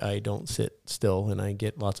why I don't sit still, and I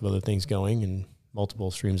get lots of other things going, and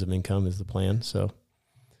multiple streams of income is the plan. So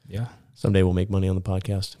Yeah. someday we'll make money on the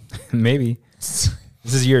podcast. Maybe. This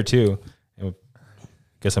is year 2. And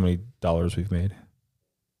guess how many dollars we've made?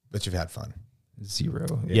 But you've had fun.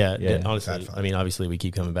 0. Yeah. Honestly, I mean, obviously we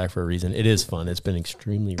keep coming back for a reason. It is fun. It's been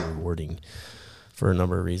extremely rewarding for a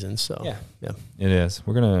number of reasons. So yeah. It is.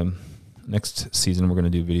 We're going to, next season, we're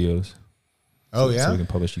going to do videos. Oh, yeah? So we can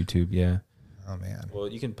publish YouTube. Yeah. Oh, man. Well,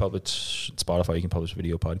 you can publish Spotify. You can publish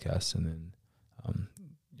video podcasts. And then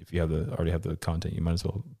if you already have the content, you might as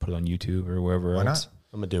well put it on YouTube or wherever Why else. not?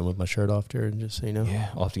 I'm going to do it with my shirt off, Jared, just so you know. Yeah.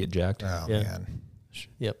 I'll have to get jacked. Oh, Yeah. man.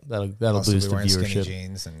 Yep. That'll Also, boost be the wearing skinny viewership.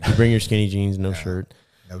 jeans and You bring your skinny jeans, no Yeah. shirt.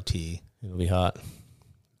 no tee. It'll be hot.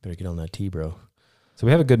 Better get on that tee, bro. So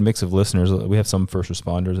we have a good mix of listeners. We have some first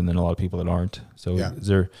responders and then a lot of people that aren't. So Yeah. is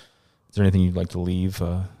there anything you'd like to leave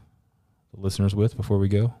the listeners with before we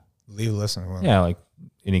go? Leave a listen. Well, Yeah, like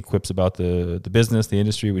any quips about the business, the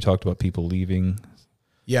industry. We talked about people leaving.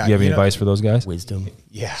 Yeah. Do you have any know- advice for those guys? Wisdom.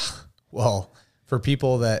 Yeah. Well, for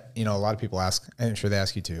people that, a lot of people ask, and I'm sure they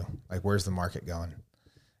ask you too, like, where's the market going?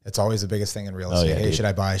 It's always the biggest thing in real estate. yeah, Hey, dude. should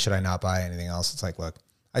I buy? Should I not buy anything else? It's like, look,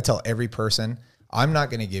 I tell every person, I'm not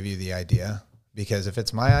going to give you the idea, because if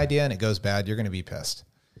it's my idea and it goes bad, you're going to be pissed.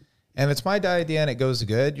 And if it's my idea and it goes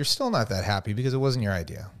good, you're still not that happy because it wasn't your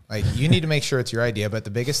idea. Like, you need to make sure it's your idea. But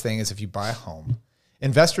the biggest thing is, if you buy a home,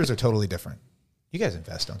 investors are totally different. You guys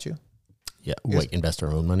invest, don't you? Yeah. Like invest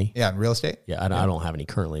our own money. Yeah, in real estate. Yeah. I don't have any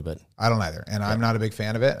currently, but I don't either. And I'm not a big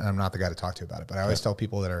fan of it. And I'm not the guy to talk to about it. But I always tell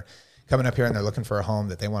people that are coming up here and they're looking for a home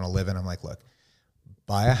that they want to live in. I'm like, look,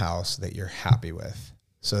 buy a house that you're happy with.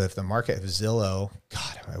 So if the market, if Zillow,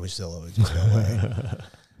 God, I wish Zillow would just go away.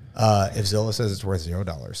 If Zillow says it's worth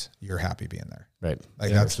 $0, you're happy being there. right.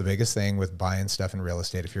 Like, that's the biggest thing with buying stuff in real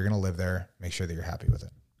estate. If you're going to live there, make sure that you're happy with it.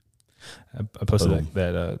 I posted Boom.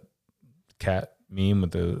 that cat meme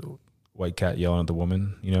with the white cat yelling at the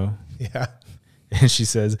woman, Yeah. and she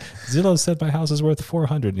says, "Zillow said my house is worth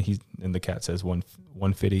 400," and the cat says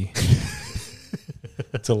 150.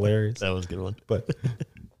 It's hilarious. That was a good one. But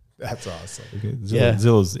That's awesome.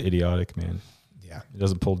 Zillow's idiotic, man. Yeah. It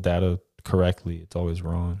doesn't pull data correctly. It's always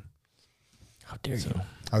wrong. How dare you?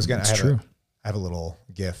 It's true. I have a little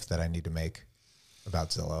GIF that I need to make about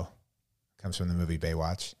Zillow. It comes from the movie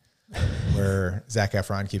Baywatch, where Zac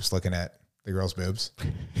Efron keeps looking at the girl's boobs.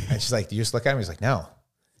 And she's like, "Do you just look at him?" He's like, "No."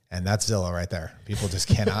 And that's Zillow right there. People just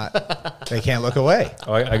cannot, they can't look away.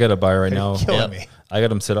 Oh, I got a buy right now. They're killing me. I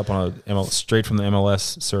got him set up on straight from the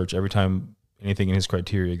MLS search. Every time anything in his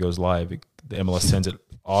criteria goes live, the MLS sends it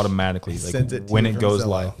automatically. Like Sends it to when you it from goes Zillow.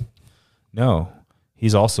 live. No,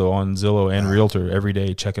 he's also on Zillow and Realtor every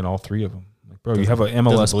day, checking all 3 of them. Like, bro, you have an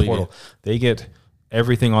MLS believe portal. They get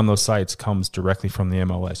everything on those sites comes directly from the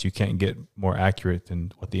MLS. You can't get more accurate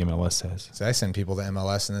than what the MLS says. So I send people to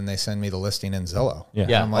MLS and then they send me the listing in Zillow. Yeah,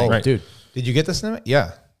 Yeah. I'm like, right. Dude. "Did you get this?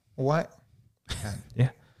 Yeah. What?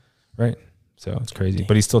 Yeah, right. So it's crazy,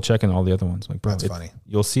 but he's still checking all the other ones. Like, bro, That's funny.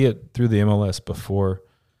 You'll see it through the MLS before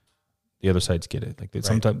the other sites get it. Like,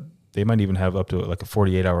 sometimes they might even have up to like a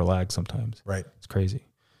 48-hour lag. Sometimes, Right. It's crazy.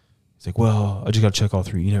 It's like, well, I just got to check all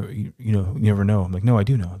 3. You never know. I'm like, no, I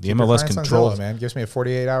do know. The Keep your MLS clients on controls Zillow, man. Gives me a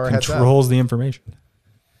 48-hour heads up. controls the information.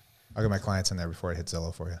 I'll get my clients in there before it hits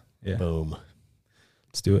Zillow for you. Yeah, Boom.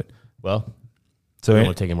 let's do it. Well, So I don't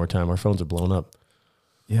want to take any more time. Our phones are blown up.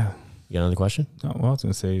 yeah. You got another question? No, well, I was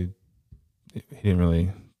gonna say he didn't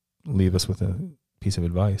really leave us with a piece of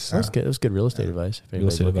advice. That was good. That was good real estate advice. If Real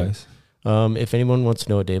anybody's estate looking. advice. If anyone wants to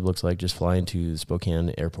know what Dave looks like, just fly into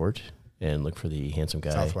Spokane Airport and look for the handsome guy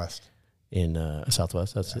Southwest. in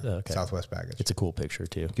Southwest. That's okay. Southwest baggage. It's a cool picture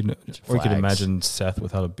too. Or you could Flags. imagine Seth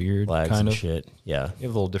without a beard, Flags kind and of. shit. Yeah. You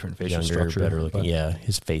have a little different facial Younger, structure. better looking. but- Yeah,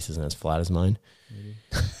 his face isn't as flat as mine.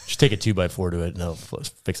 Just take a 2x4 to it, and I'll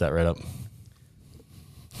fix that right up.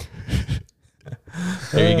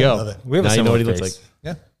 There you go. Love it. We have Now a you know similar what he looks face. like.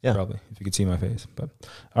 Yeah. Yeah. Probably, if you could see my face. But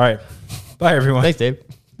all right. Bye, everyone. Thanks, Dave.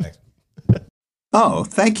 Oh,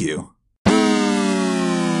 thank you.